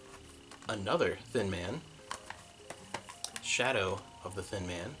 Another Thin Man, Shadow of the Thin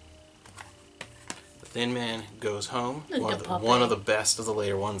Man, The Thin Man Goes Home, one of the best of the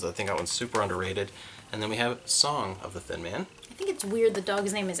later ones. I think that one's super underrated. And then we have Song of the Thin Man. I think it's weird the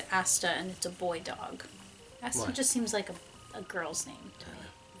dog's name is Asta and it's a boy dog. Asta just seems like a girl's name to me.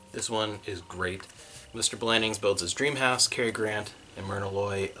 This one is great. Mr. Blandings builds his dream house, Cary Grant and Myrna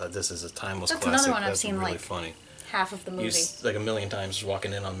Loy. This is a timeless classic. That's another one I've seen really like funny. Half of the movie. Like a million times, just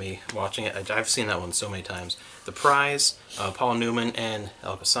walking in on me watching it. I've seen that one so many times. The Prize, Paul Newman and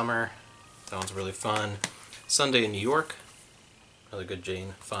Elka Summer. That one's really fun. Sunday in New York, another good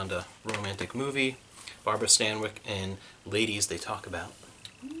Jane Fonda romantic movie. Barbara Stanwyck and Ladies They Talk About.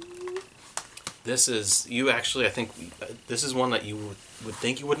 This is, I think, this is one that you would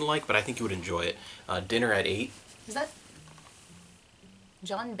think you wouldn't like, but I think you would enjoy it. Dinner at 8. Is that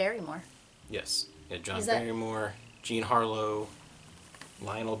John Barrymore? Yes. Yeah, John Barrymore, Jean Harlow,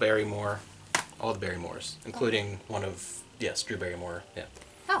 Lionel Barrymore, all the Barrymores, including one of, Drew Barrymore. Yeah.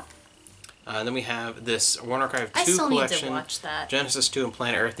 Oh. Then we have this Warner Archive 2 I still collection. need to watch that. Genesis 2 and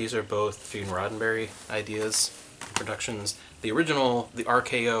Planet Earth. These are both Gene Roddenberry ideas. Productions. The original, the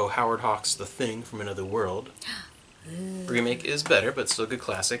RKO Howard Hawks' The Thing from Another World. Remake is better, but still a good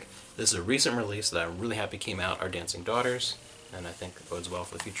classic. This is a recent release that I'm really happy came out, Our Dancing Daughters, and I think it bodes well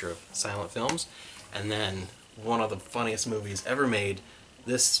for the future of silent films. And then one of the funniest movies ever made,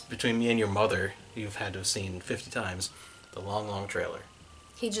 this, between me and your mother, you've had to have seen 50 times, The Long, Long Trailer.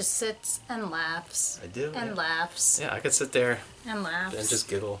 He just sits and laughs. I do. And laughs. Yeah, I could sit there and laughs. and just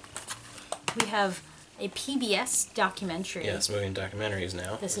giggle. We have a PBS documentary. Yes, movie and documentaries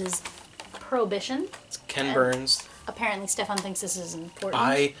now. This is Prohibition. It's Ken Burns. Apparently Stefan thinks this is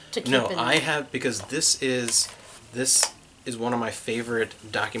important to keep in I have, because this is one of my favorite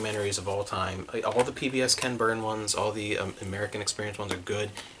documentaries of all time. All the PBS Ken Burn ones, all the American Experience ones are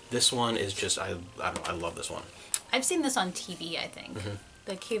good. This one is just, I love this one. I've seen this on TV, I think.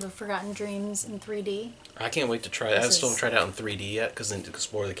 The Cave of Forgotten Dreams in 3D. I can't wait to try it. I still haven't tried it out in 3D yet, because then to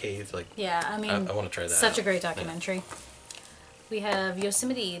explore the cave, like, yeah, I mean, I want to try that such out. a great documentary. Yeah. We have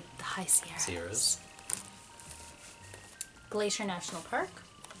Yosemite, the High Sierras. Glacier National Park.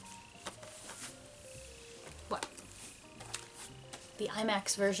 What? The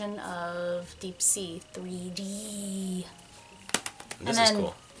IMAX version of Deep Sea 3D. This is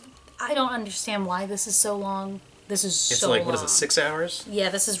cool. I don't understand why this is so long. This is so long. It's like, what is it, 6 hours? Yeah,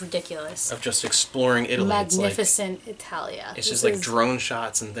 this is ridiculous. Of just exploring Italy. Magnificent Italia. It's just like drone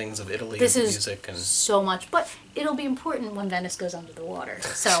shots and things of Italy this and is music. And so much. But it'll be important when Venice goes under the water.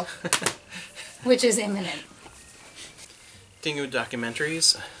 So, which is imminent. Continuing with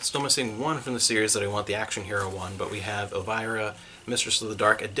documentaries, still missing one from the series that I want, the action hero one, but we have Elvira, Mistress of the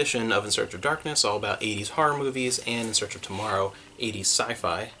Dark edition of In Search of Darkness, all about 80s horror movies, and In Search of Tomorrow, 80s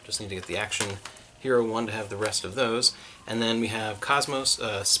sci-fi. Just need to get the action hero one to have the rest of those. And then we have Cosmos,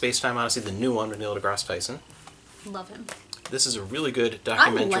 Space-Time Odyssey, the new one with Neil deGrasse Tyson. Love him. This is a really good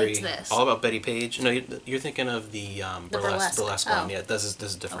documentary. I liked this. All about Betty Page. No, you're thinking of the burlesque one. Yeah, this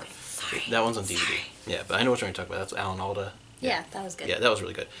is different. Sorry. That one's on DVD. Sorry. Yeah, but I know what you're talking about. That's Alan Alda. Yeah, that was good. Yeah, that was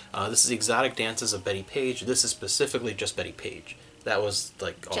really good. This is The Exotic Dances of Betty Page. This is specifically just Betty Page. That was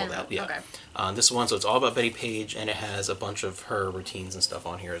like all that. Yeah. Okay. This one, so it's all about Betty Page, and it has a bunch of her routines and stuff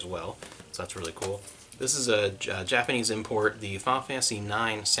on here as well. So that's really cool. This is a Japanese import, the Final Fantasy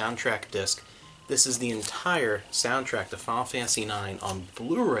IX soundtrack disc. This is the entire soundtrack to Final Fantasy IX on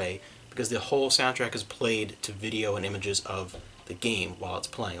Blu-ray, because the whole soundtrack is played to video and images of the game while it's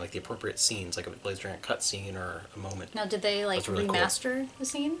playing, like the appropriate scenes, like if it plays during a cutscene or a moment. Now, did they like really remaster the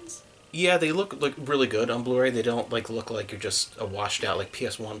scenes? Yeah, they look really good on Blu-ray. They don't like look like you're just a washed out like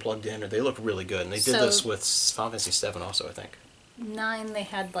PS1 plugged in, or they look really good. And they did this with Final Fantasy VII also, I think. 9, they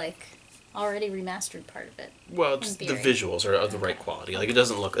had like already remastered part of it. Well, just the visuals are of the right quality. Like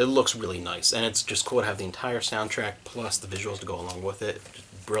it looks really nice, and it's just cool to have the entire soundtrack plus the visuals to go along with it.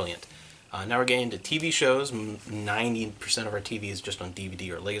 Just brilliant. Now we're getting into TV shows. 90% of our TV is just on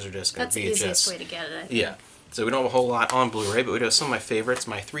DVD or Laserdisc or VHS. That's the easiest way to get it, I think. Yeah. So we don't have a whole lot on Blu-ray, but we do have some of my favorites.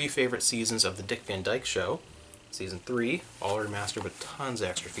 My 3 favorite seasons of The Dick Van Dyke Show. Season 3, all remastered with tons of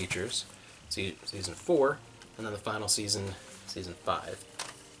extra features. Season 4, and then the final season, Season 5.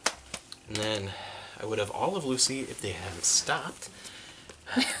 And then I would have all of Lucy if they hadn't stopped.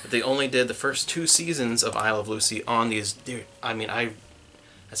 But they only did the first 2 seasons of Isle of Lucy on these. I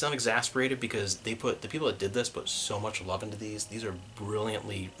sound exasperated because the people that did this put so much love into these. These are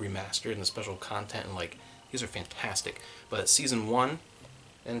brilliantly remastered, and the special content, and like these are fantastic. But season 1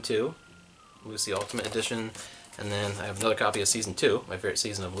 and 2, Lucy Ultimate Edition, and then I have another copy of season 2, my favorite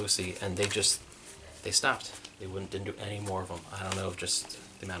season of Lucy, and they stopped. They didn't do any more of them. I don't know if just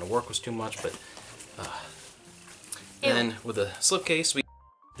the amount of work was too much, but then with the slipcase, we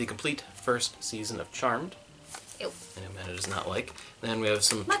the complete first season of Charmed. Ew. And Amanda does not like. Then we have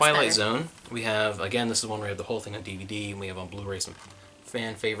some Much Twilight better. Zone. We have, again, this is one where we have the whole thing on DVD, and we have on Blu-ray some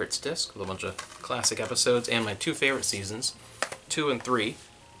fan favorites disc with a bunch of classic episodes, and my 2 favorite seasons, 2 and 3.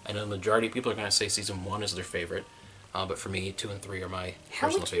 I know the majority of people are going to say season 1 is their favorite, but for me, 2 and 3 are my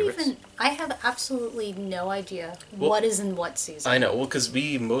personal favorites. I have absolutely no idea what is in what season. I know, well, because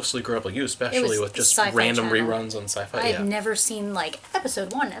we mostly grew up like you, especially with just Sci-Fi random Channel. reruns on Sci-Fi. I had never seen like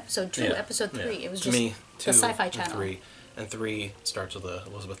episode 1, episode 2, Yeah. episode 3. Yeah. It was To just me, 2 the Sci-Fi and Channel. 3. And 3 starts with a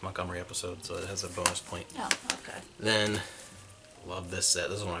Elizabeth Montgomery episode, so it has a bonus point. Oh, okay. Then, love this set.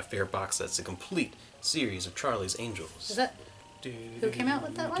 This is one of my favorite box sets. A complete series of Charlie's Angels. Is that who came out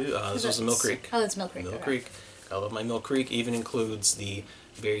with that one? This was Mill Creek. Oh, it's Mill Creek. Mill okay. Creek. I love my Mill Creek. Even includes the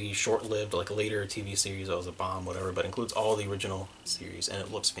very short-lived, like later TV series that was a bomb, whatever, but includes all the original series, and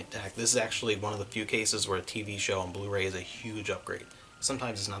it looks fantastic. This is actually one of the few cases where a TV show on Blu-ray is a huge upgrade.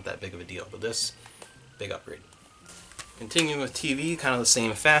 Sometimes it's not that big of a deal, but this, big upgrade. Continuing with TV, kind of the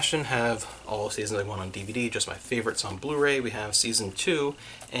same fashion, have all seasons I want on DVD, just my favorites on Blu-ray. We have Season 2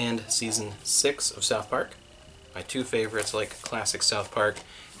 and Season 6 of South Park. My two favorites, like classic South Park,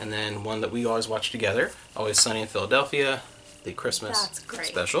 and then one that we always watch together, Always Sunny in Philadelphia, the Christmas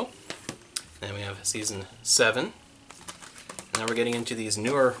special. Then we have Season 7. And then we're getting into these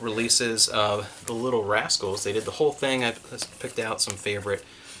newer releases of The Little Rascals. They did the whole thing. I've picked out some favorite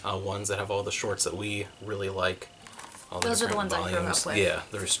ones that have all the shorts that we really like. Those are the ones I grew up with. Yeah,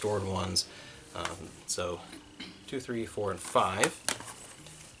 the restored ones. So 2, 3, 4, and 5.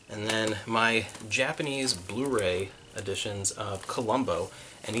 And then my Japanese Blu-ray editions of Columbo.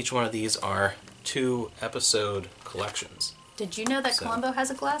 And each one of these are 2-episode collections. Did you know that Columbo has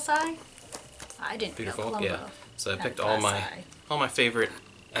a glass eye? I didn't know Columbo. Yeah. So I picked all my favorite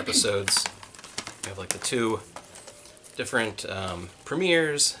episodes. We have like the 2 different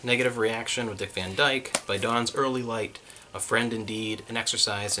premieres: Negative Reaction with Dick Van Dyke, By Dawn's Early Light, A Friend Indeed, An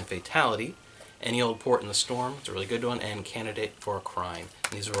Exercise in Fatality, Any Old Port in the Storm, it's a really good one, and Candidate for a Crime.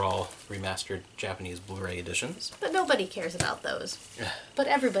 And these are all remastered Japanese Blu-ray editions. But nobody cares about those. But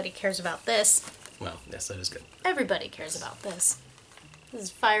everybody cares about this. Well, yes, that is good. Everybody cares about this. This is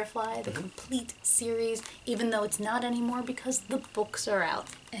Firefly, the complete series, even though it's not anymore because the books are out.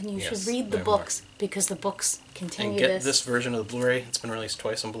 And you should read the books because the books continue this. And get this version of the Blu-ray. It's been released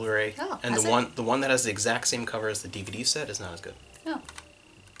twice on Blu-ray. Oh, and the one that has the exact same cover as the DVD set is not as good. Oh.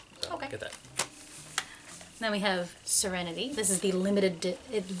 So Okay. Get that. Then we have Serenity. This is the limited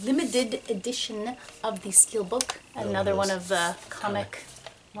edition of the Steelbook. Another one of the comic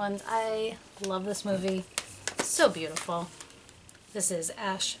ones. I love this movie. So beautiful. This is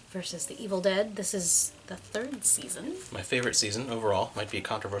Ash versus the Evil Dead. This is the 3rd season. My favorite season overall. Might be a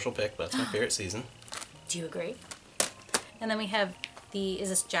controversial pick, but it's my favorite season. Do you agree? And then we have is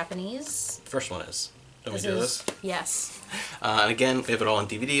this Japanese? The first one is. Don't we do this? Yes. And again, we have it all on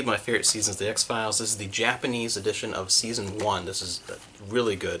DVD. My favorite season is The X-Files. This is the Japanese edition of Season 1. This is a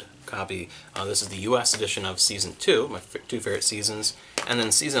really good copy. This is the US edition of Season 2, my 2 favorite seasons. And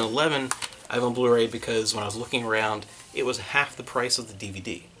then Season 11, I have on Blu-ray because when I was looking around, it was half the price of the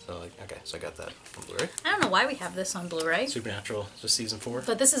DVD. So, okay, so I got that on Blu-ray. I don't know why we have this on Blu-ray. Supernatural, just Season 4.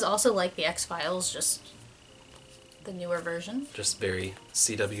 But this is also like The X-Files, just the newer version. Just very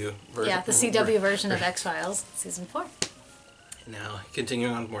CW version. Yeah, the CW version of X-Files, Season 4. Now,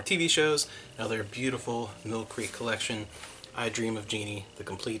 continuing on with more TV shows, another beautiful Mill Creek collection, I Dream of Jeannie, the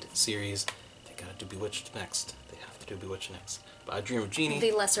complete series. They gotta do Bewitched next. They have to do Bewitched next. But I Dream of Jeannie.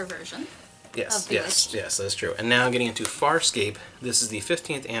 The lesser version. Yes, that's true. And now getting into Farscape, this is the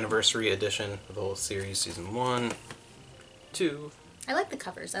 15th anniversary edition of the whole series, Season 1, 2, I like the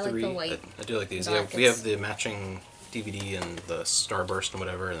covers. I 3. like the white. I do like these. Yeah, we have the matching DVD and the Starburst and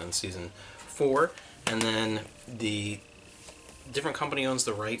whatever, and then Season 4. And then the different company owns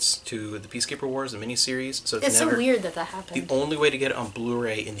the rights to the Peacekeeper Wars, the miniseries. So it's so weird that happened. The only way to get it on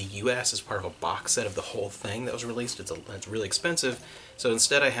Blu-ray in the US is part of a box set of the whole thing that was released. It's really expensive. So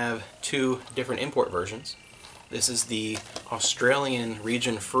instead I have 2 different import versions. This is the Australian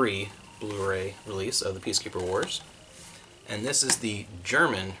region-free Blu-ray release of the Peacekeeper Wars. And this is the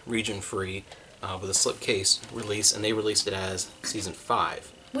German region-free with a slipcase release, and they released it as Season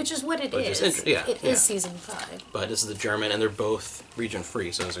 5. Which is what it is. It is Season 5. But this is the German, and they're both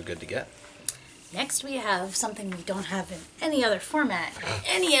region-free, so those are good to get. Next we have something we don't have in any other format,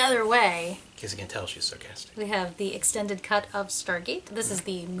 any other way. In case you can tell, she's sarcastic. We have the extended cut of Stargate. This is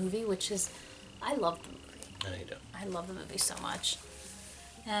the movie, which is... I love the movie. No, you don't. I love the movie so much.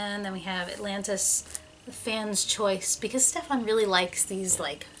 And then we have Atlantis, the fan's choice, because Stefan really likes these,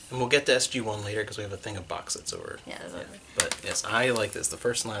 like... And we'll get to SG-1 later, because we have a thing of box sets over. Yeah. But yes, I like this, the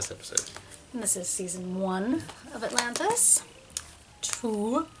first and last episode. And this is Season 1 of Atlantis.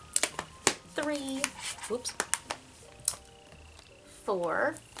 2, 3, whoops,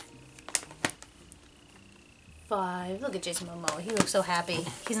 4, 5. Look at Jason Momoa. He looks so happy.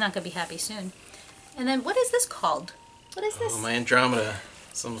 He's not going to be happy soon. And then, what is this called? What is this? Oh, my Andromeda.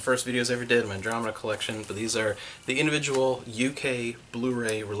 Some of the first videos I ever did, my Andromeda collection, but these are the individual UK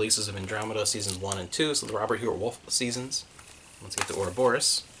Blu-ray releases of Andromeda Seasons 1 and 2, so the Robert Hewitt Wolf seasons. Let's get to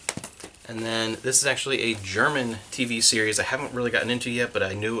Ouroboros. And then this is actually a German TV series I haven't really gotten into yet, but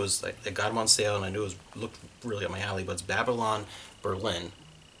I knew it was, like, I got them on sale and I knew it looked really up my alley, but it's Babylon Berlin.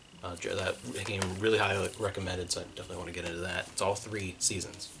 That became really highly recommended, so I definitely want to get into that. It's all 3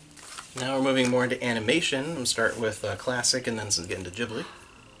 seasons. Now we're moving more into animation. I'm going to start with classic and then get into Ghibli.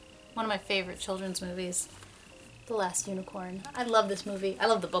 One of my favorite children's movies, The Last Unicorn. I love this movie. I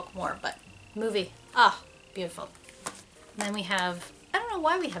love the book more, but movie, beautiful. And then we have, I don't know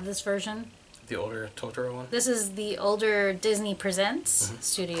why we have this version. the older Totoro one? This is the older Disney Presents,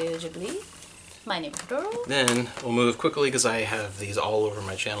 Studio Ghibli. My name is Totoro. Then we'll move quickly because I have these all over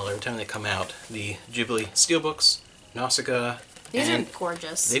my channel every time they come out. The Ghibli Steelbooks, Nausicaa. These are and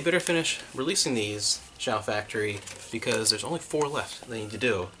gorgeous. They better finish releasing these, Shout Factory, because there's only 4 left they need to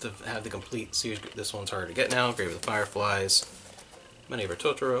do to have the complete series. This one's hard to get now. Grave of the Fireflies, My Neighbor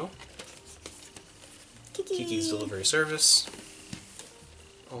Totoro, Kiki's Delivery Service,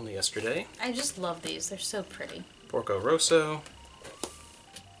 Only Yesterday, I just love these. They're so pretty. Porco Rosso,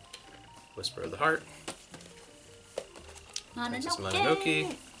 Whisper of the Heart, Princess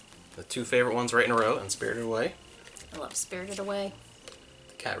Mononoke, the 2 favorite ones right in a row, and Spirited Away. I love Spirited Away.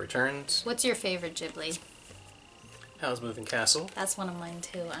 The Cat Returns. What's your favorite Ghibli? Howl's Moving Castle. That's one of mine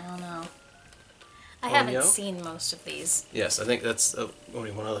too. I don't know. I Ponyo. haven't seen most of these. Yes, I think that's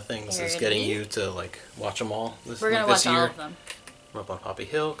only one of the things is Parody. getting you to like watch them all We're gonna this watch year. all of them. I'm up on Poppy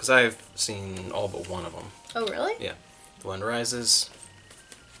Hill because I've seen all but one of them. Oh really? Yeah, The One Rises,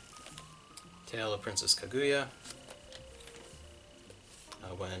 Tale of Princess Kaguya,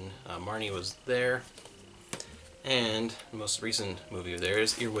 when Marnie was there, and the most recent movie of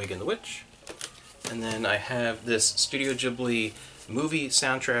theirs, Earwig and the Witch. And then I have this Studio Ghibli movie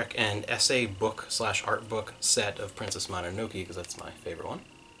soundtrack and essay book / art book set of Princess Mononoke because that's my favorite one.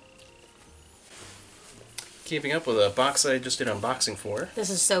 Keeping up with a box I just did unboxing for. This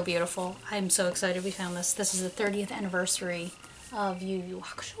is so beautiful. I'm so excited we found this. This is the 30th anniversary of Yu Yu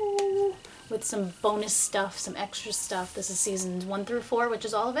Hakusho with some bonus stuff, some extra stuff. This is seasons 1 through 4, which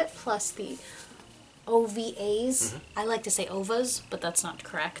is all of it, plus the OVAs. I like to say OVAs, but that's not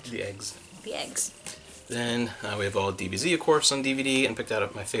correct. The eggs. The eggs. Then we have all DBZ, of course, on DVD, and picked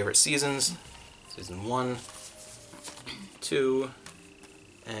out my favorite seasons. Season 1, 2,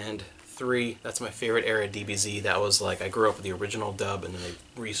 and 3. That's my favorite era of DBZ. That was like, I grew up with the original dub, and then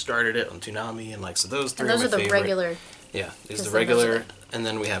they restarted it on Toonami, and like, so those 3 And those are are my the favorite. regular. Yeah, these are the Because those regular. are And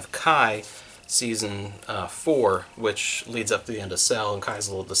then we have Kai, season 4, which leads up to the end of Cell, and Kai's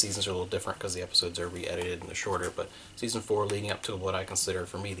the seasons are a little different because the episodes are re-edited and they're shorter, but season 4 leading up to what I consider,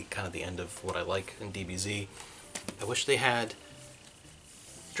 for me, the kind of the end of what I like in DBZ. I wish they had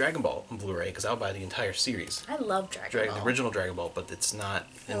Dragon Ball on Blu-ray, because I'll buy the entire series. I love Dragon Ball. The original Dragon Ball, but it's not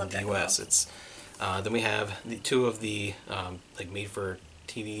in love the Dragon US. Ball. It's then we have the 2 of the like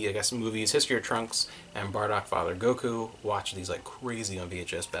made-for-TV, I guess, movies, History of Trunks and Bardock Father Goku. Watched these like crazy on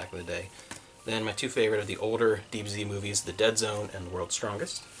VHS back in the day. Then my 2 favorite of the older DBZ movies, The Dead Zone and The World's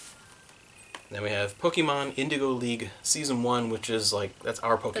Strongest. Then we have Pokemon Indigo League Season 1, which is like, that's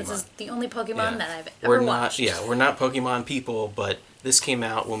our Pokemon. This is the only Pokemon Yeah. that I've ever we're watched. we're not Pokemon people, but this came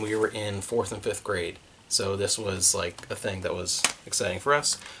out when we were in 4th and 5th grade. So this was like a thing that was exciting for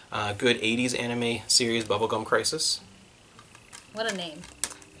us. Good 80s anime series, Bubblegum Crisis. What a name.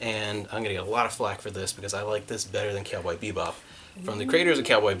 And I'm going to get a lot of flack for this because I like this better than Cowboy Bebop. From the creators of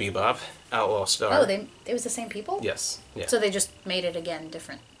Cowboy Bebop, Outlaw Star. Oh, it was the same people? Yes. Yeah. So they just made it again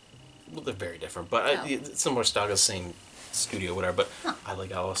different. Well, they're very different, but Oh. similar style, the same studio, whatever. But Huh. I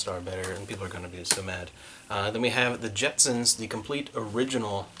like Outlaw Star better, and people are going to be so mad. Then we have the Jetsons, the complete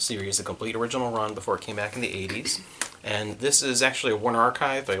original series, the complete original run before it came back in the 80s. And this is actually a Warner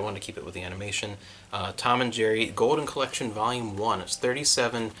Archive, but I wanted to keep it with the animation. Tom and Jerry Golden Collection Volume 1. It's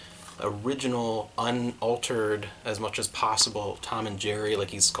 37 original, unaltered as much as possible Tom and Jerry.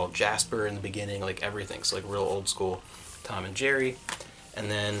 Like, he's called Jasper in the beginning, like everything. So like real old school Tom and Jerry. And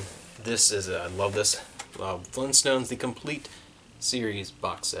then this is, I love this, Flintstones, the complete series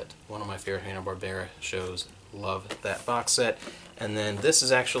box set. One of my favorite Hanna-Barbera shows. Love that box set. And then this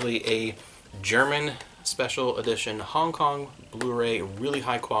is actually a German special edition Hong Kong Blu-ray, really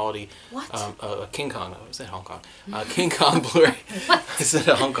high quality. What? King Kong. I said Hong Kong. King Kong Blu-ray. What? I said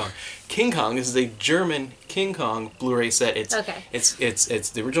Hong Kong. King Kong. This is a German King Kong Blu-ray set. It's Okay. It's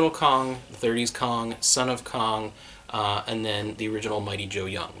the original Kong, the 30s Kong, Son of Kong, and then the original Mighty Joe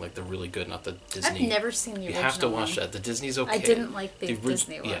Young, like the really good, not the Disney. I've never seen the original You have to watch one. that. The Disney's okay. I didn't like the orig-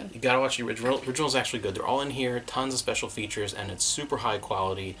 Disney one. Yeah, you gotta watch the original. Original's actually good. They're all in here. Tons of special features, and it's super high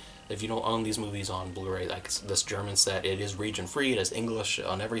quality. If you don't own these movies on Blu-ray, like this German set, it is region free. It has English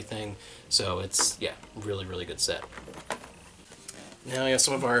on everything, so it's really really good set. Now we have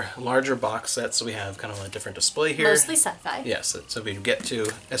some of our larger box sets, so we have kind of a different display here. Mostly sci-fi. Yes, so we get to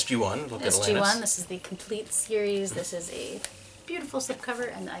SG-1. Look at SG1, Atlantis. this is the complete series. This is a beautiful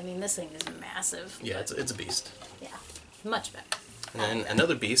slipcover, and I mean, this thing is massive. Yeah, it's a beast. Yeah, much better. And then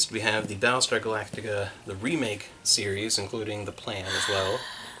another beast, we have the Battlestar Galactica, the remake series, including the plan as well.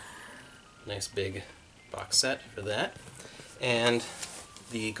 Nice big box set for that. And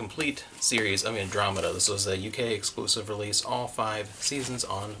the complete series of Andromeda. This was a UK exclusive release, all 5 seasons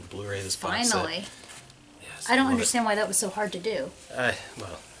on Blu-ray. This box set. Finally. Yes, I don't understand why that was so hard to do. Well,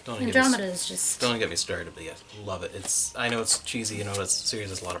 don't Andromeda is just... Don't get me started, but yes, love it. I know it's cheesy, you know, it's series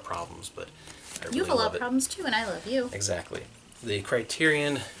has a lot of problems, but I really You have a lot love of problems too, and I love you. Exactly. The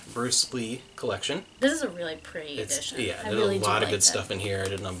Criterion Bruce Lee collection. This is a really pretty edition. Yeah, I there's really a lot do of good like stuff in here. I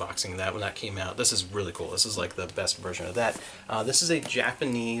did an unboxing of that when that came out. This is really cool. This is like the best version of that. This is a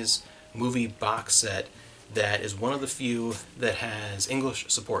Japanese movie box set that is one of the few that has English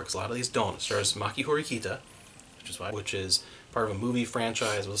support, because a lot of these don't. It stars Maki Horikita, which is part of a movie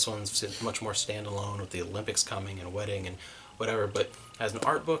franchise. This one's much more standalone with the Olympics coming and a wedding and whatever, but has an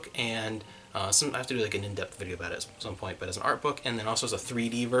art book and I have to do like an in-depth video about it at some point, but as an art book, and then also as a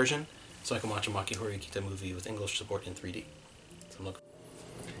 3D version, so I can watch a Maki Horikita movie with English support in 3D. So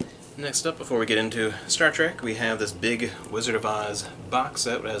next up, before we get into Star Trek, we have this big Wizard of Oz box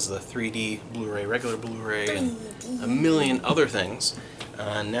set. It has the 3D Blu-ray, regular Blu-ray, and a million other things.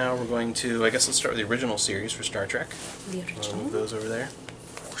 Now we're going to, I guess let's start with the original series for Star Trek. The original? Move those over there.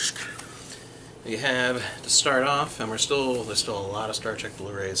 We have, to start off, and there's still a lot of Star Trek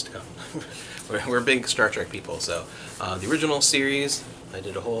Blu-rays to come. we're big Star Trek people, so the original series, I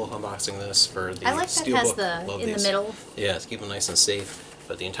did a whole unboxing of this for the I like that it has the in the middle. Yeah, to keep them nice and safe.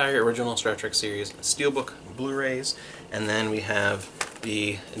 But the entire original Star Trek series, Steelbook Blu-rays, and then we have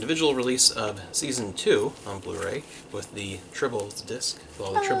the individual release of Season 2 on Blu-ray with the Tribbles disc, with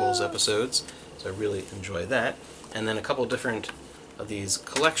all the Tribbles episodes, so I really enjoy that. And then a couple different of these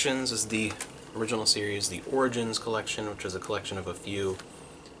collections is the original series, the Origins collection, which is a collection of a few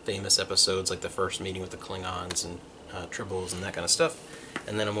famous episodes, like the first meeting with the Klingons and Tribbles and that kind of stuff.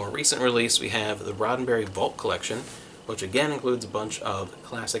 And then a more recent release, we have the Roddenberry Vault collection, which again includes a bunch of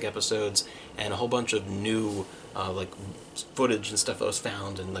classic episodes and a whole bunch of new like footage and stuff that was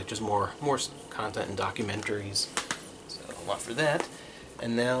found, and like just more content and documentaries. So a lot for that.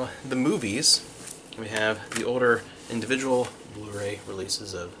 And now the movies. We have the older individual Blu-ray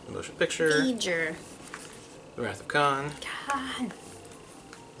releases of the motion picture, Danger. The Wrath of Khan, God.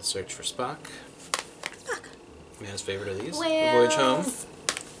 The Search for Spock, man's favorite of these, Well. The Voyage Home,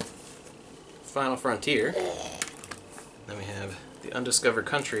 Final Frontier. Then we have The Undiscovered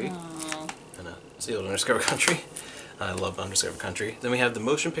Country, and a sealed Undiscovered Country. I love Undiscovered Country. Then we have the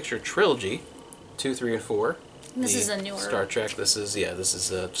motion picture trilogy, 2, 3, and 4. This is a newer Star Trek. This is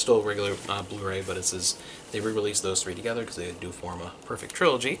still a regular Blu-ray, but they re-released those 3 together because they do form a perfect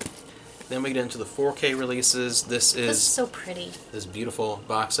trilogy. Then we get into the 4K releases. This is so pretty. This beautiful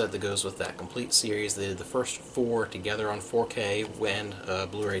box set that goes with that complete series. They did the first 4 together on 4K when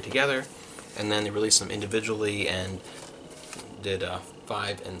Blu-ray together, and then they released them individually and did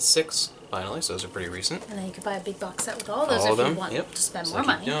 5 and 6 finally. So those are pretty recent. And then you could buy a big box set with all those if you want to spend more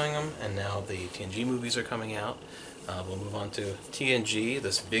money. Doing them, and now the TNG movies are coming out. We'll move on to TNG.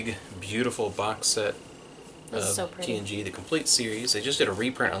 This big, beautiful box set. So pretty. TNG, the complete series. They just did a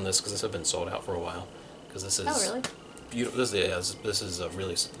reprint on this because this had been sold out for a while. Because this is really beautiful. This is a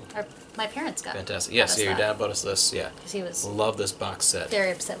really my parents got fantastic. Yes, yeah, your dad bought us this. Yeah, because he was love this box set.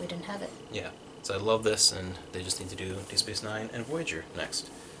 very upset we didn't have it. Yeah, so I love this, and they just need to do Deep Space Nine and Voyager next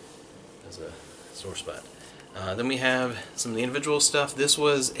as a sore spot. Then we have some of the individual stuff. This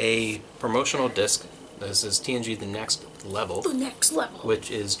was a promotional disc. This is TNG The Next Level. The Next Level. Which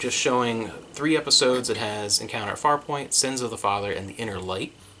is just showing 3 episodes. It has Encounter at Farpoint, Sins of the Father, and The Inner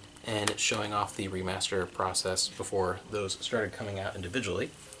Light. And it's showing off the remaster process before those started coming out individually.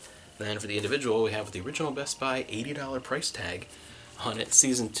 Then for the individual, we have the original Best Buy $80 price tag on it,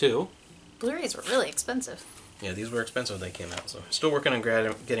 Season 2. Blu-rays were really expensive. Yeah, these were expensive when they came out. So still working on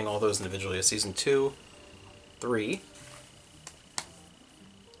getting all those individually. Season 2, 3,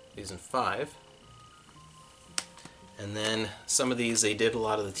 Season 5. And then some of these, they did a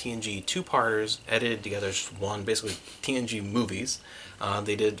lot of the TNG 2-parters, edited together as one, basically TNG movies.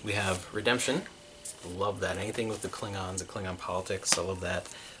 We have Redemption. Love that. Anything with the Klingons, the Klingon politics, I love that.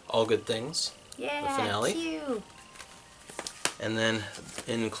 All Good Things. Yeah, the finale. Cute. And then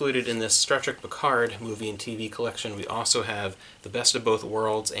included in this Star Trek Picard movie and TV collection, we also have The Best of Both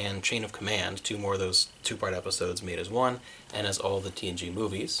Worlds and Chain of Command, 2 more of those 2-part episodes made as one, and as all the TNG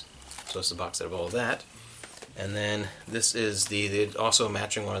movies. So it's a box set of all of that. And then this is they're also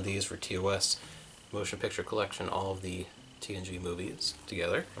matching one of these for TOS Motion Picture Collection, all of the TNG movies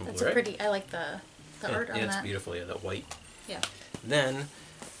together on That's Blu-ray. a pretty, I like the art on that. Yeah, it's beautiful, yeah, that white. Yeah. Then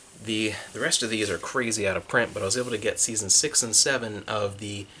the rest of these are crazy out of print, but I was able to get Season 6 and 7 of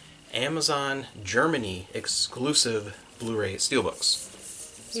the Amazon Germany exclusive Blu-ray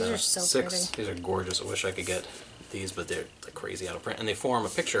steelbooks. These are so pretty. These are gorgeous. I wish I could get these, but they're like crazy out of print, and they form a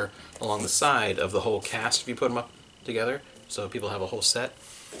picture along the side of the whole cast if you put them up together, so people have a whole set.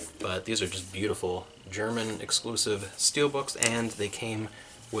 But these are just beautiful German exclusive steelbooks, and they came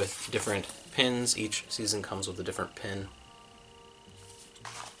with different pins. Each season comes with a different pin.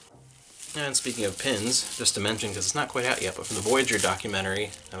 And speaking of pins, just to mention, because it's not quite out yet, but from the Voyager documentary,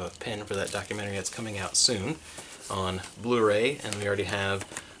 I have a pin for that documentary that's coming out soon on Blu-ray, and we already have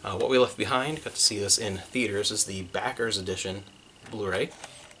What We Left Behind. Got to see this in theaters. This is the Backers Edition Blu-ray.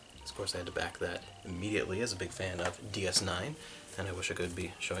 Of course, I had to back that immediately as a big fan of DS9, and I wish I could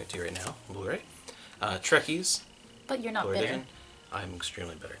be showing it to you right now on Blu-ray. Trekkies. But you're not Blu-ray bitter. edition. I'm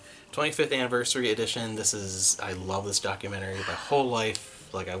extremely bitter. 25th Anniversary Edition. This is, I love this documentary. My whole life,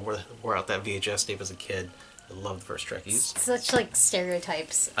 like I wore out that VHS tape as a kid. I love the first Trekkies. Such like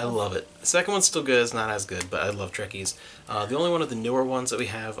stereotypes. I love it. The second one's still good. It's not as good, but I love Trekkies. The only one of the newer ones that we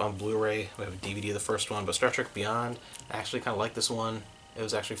have on Blu-ray, we have a DVD of the first one, but Star Trek Beyond, I actually kind of like this one. It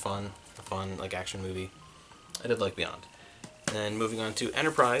was actually fun. A fun like action movie. I did like Beyond. And then moving on to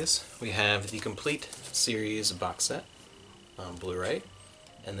Enterprise, we have the complete series box set on Blu-ray.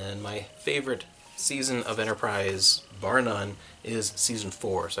 And then my favorite season of Enterprise, bar none, is season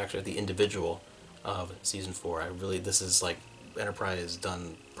 4. So actually the individual of season 4. This is like Enterprise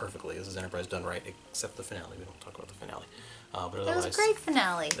done perfectly. This is Enterprise done right, except the finale. We don't talk about the finale. But It was a great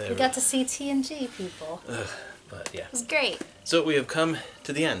finale. We got to see TNG, people. But yeah. It was great. So we have come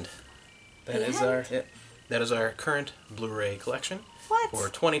to the end. That The is end? that is our current Blu-ray collection What? for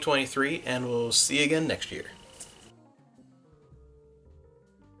 2023, and we'll see you again next year.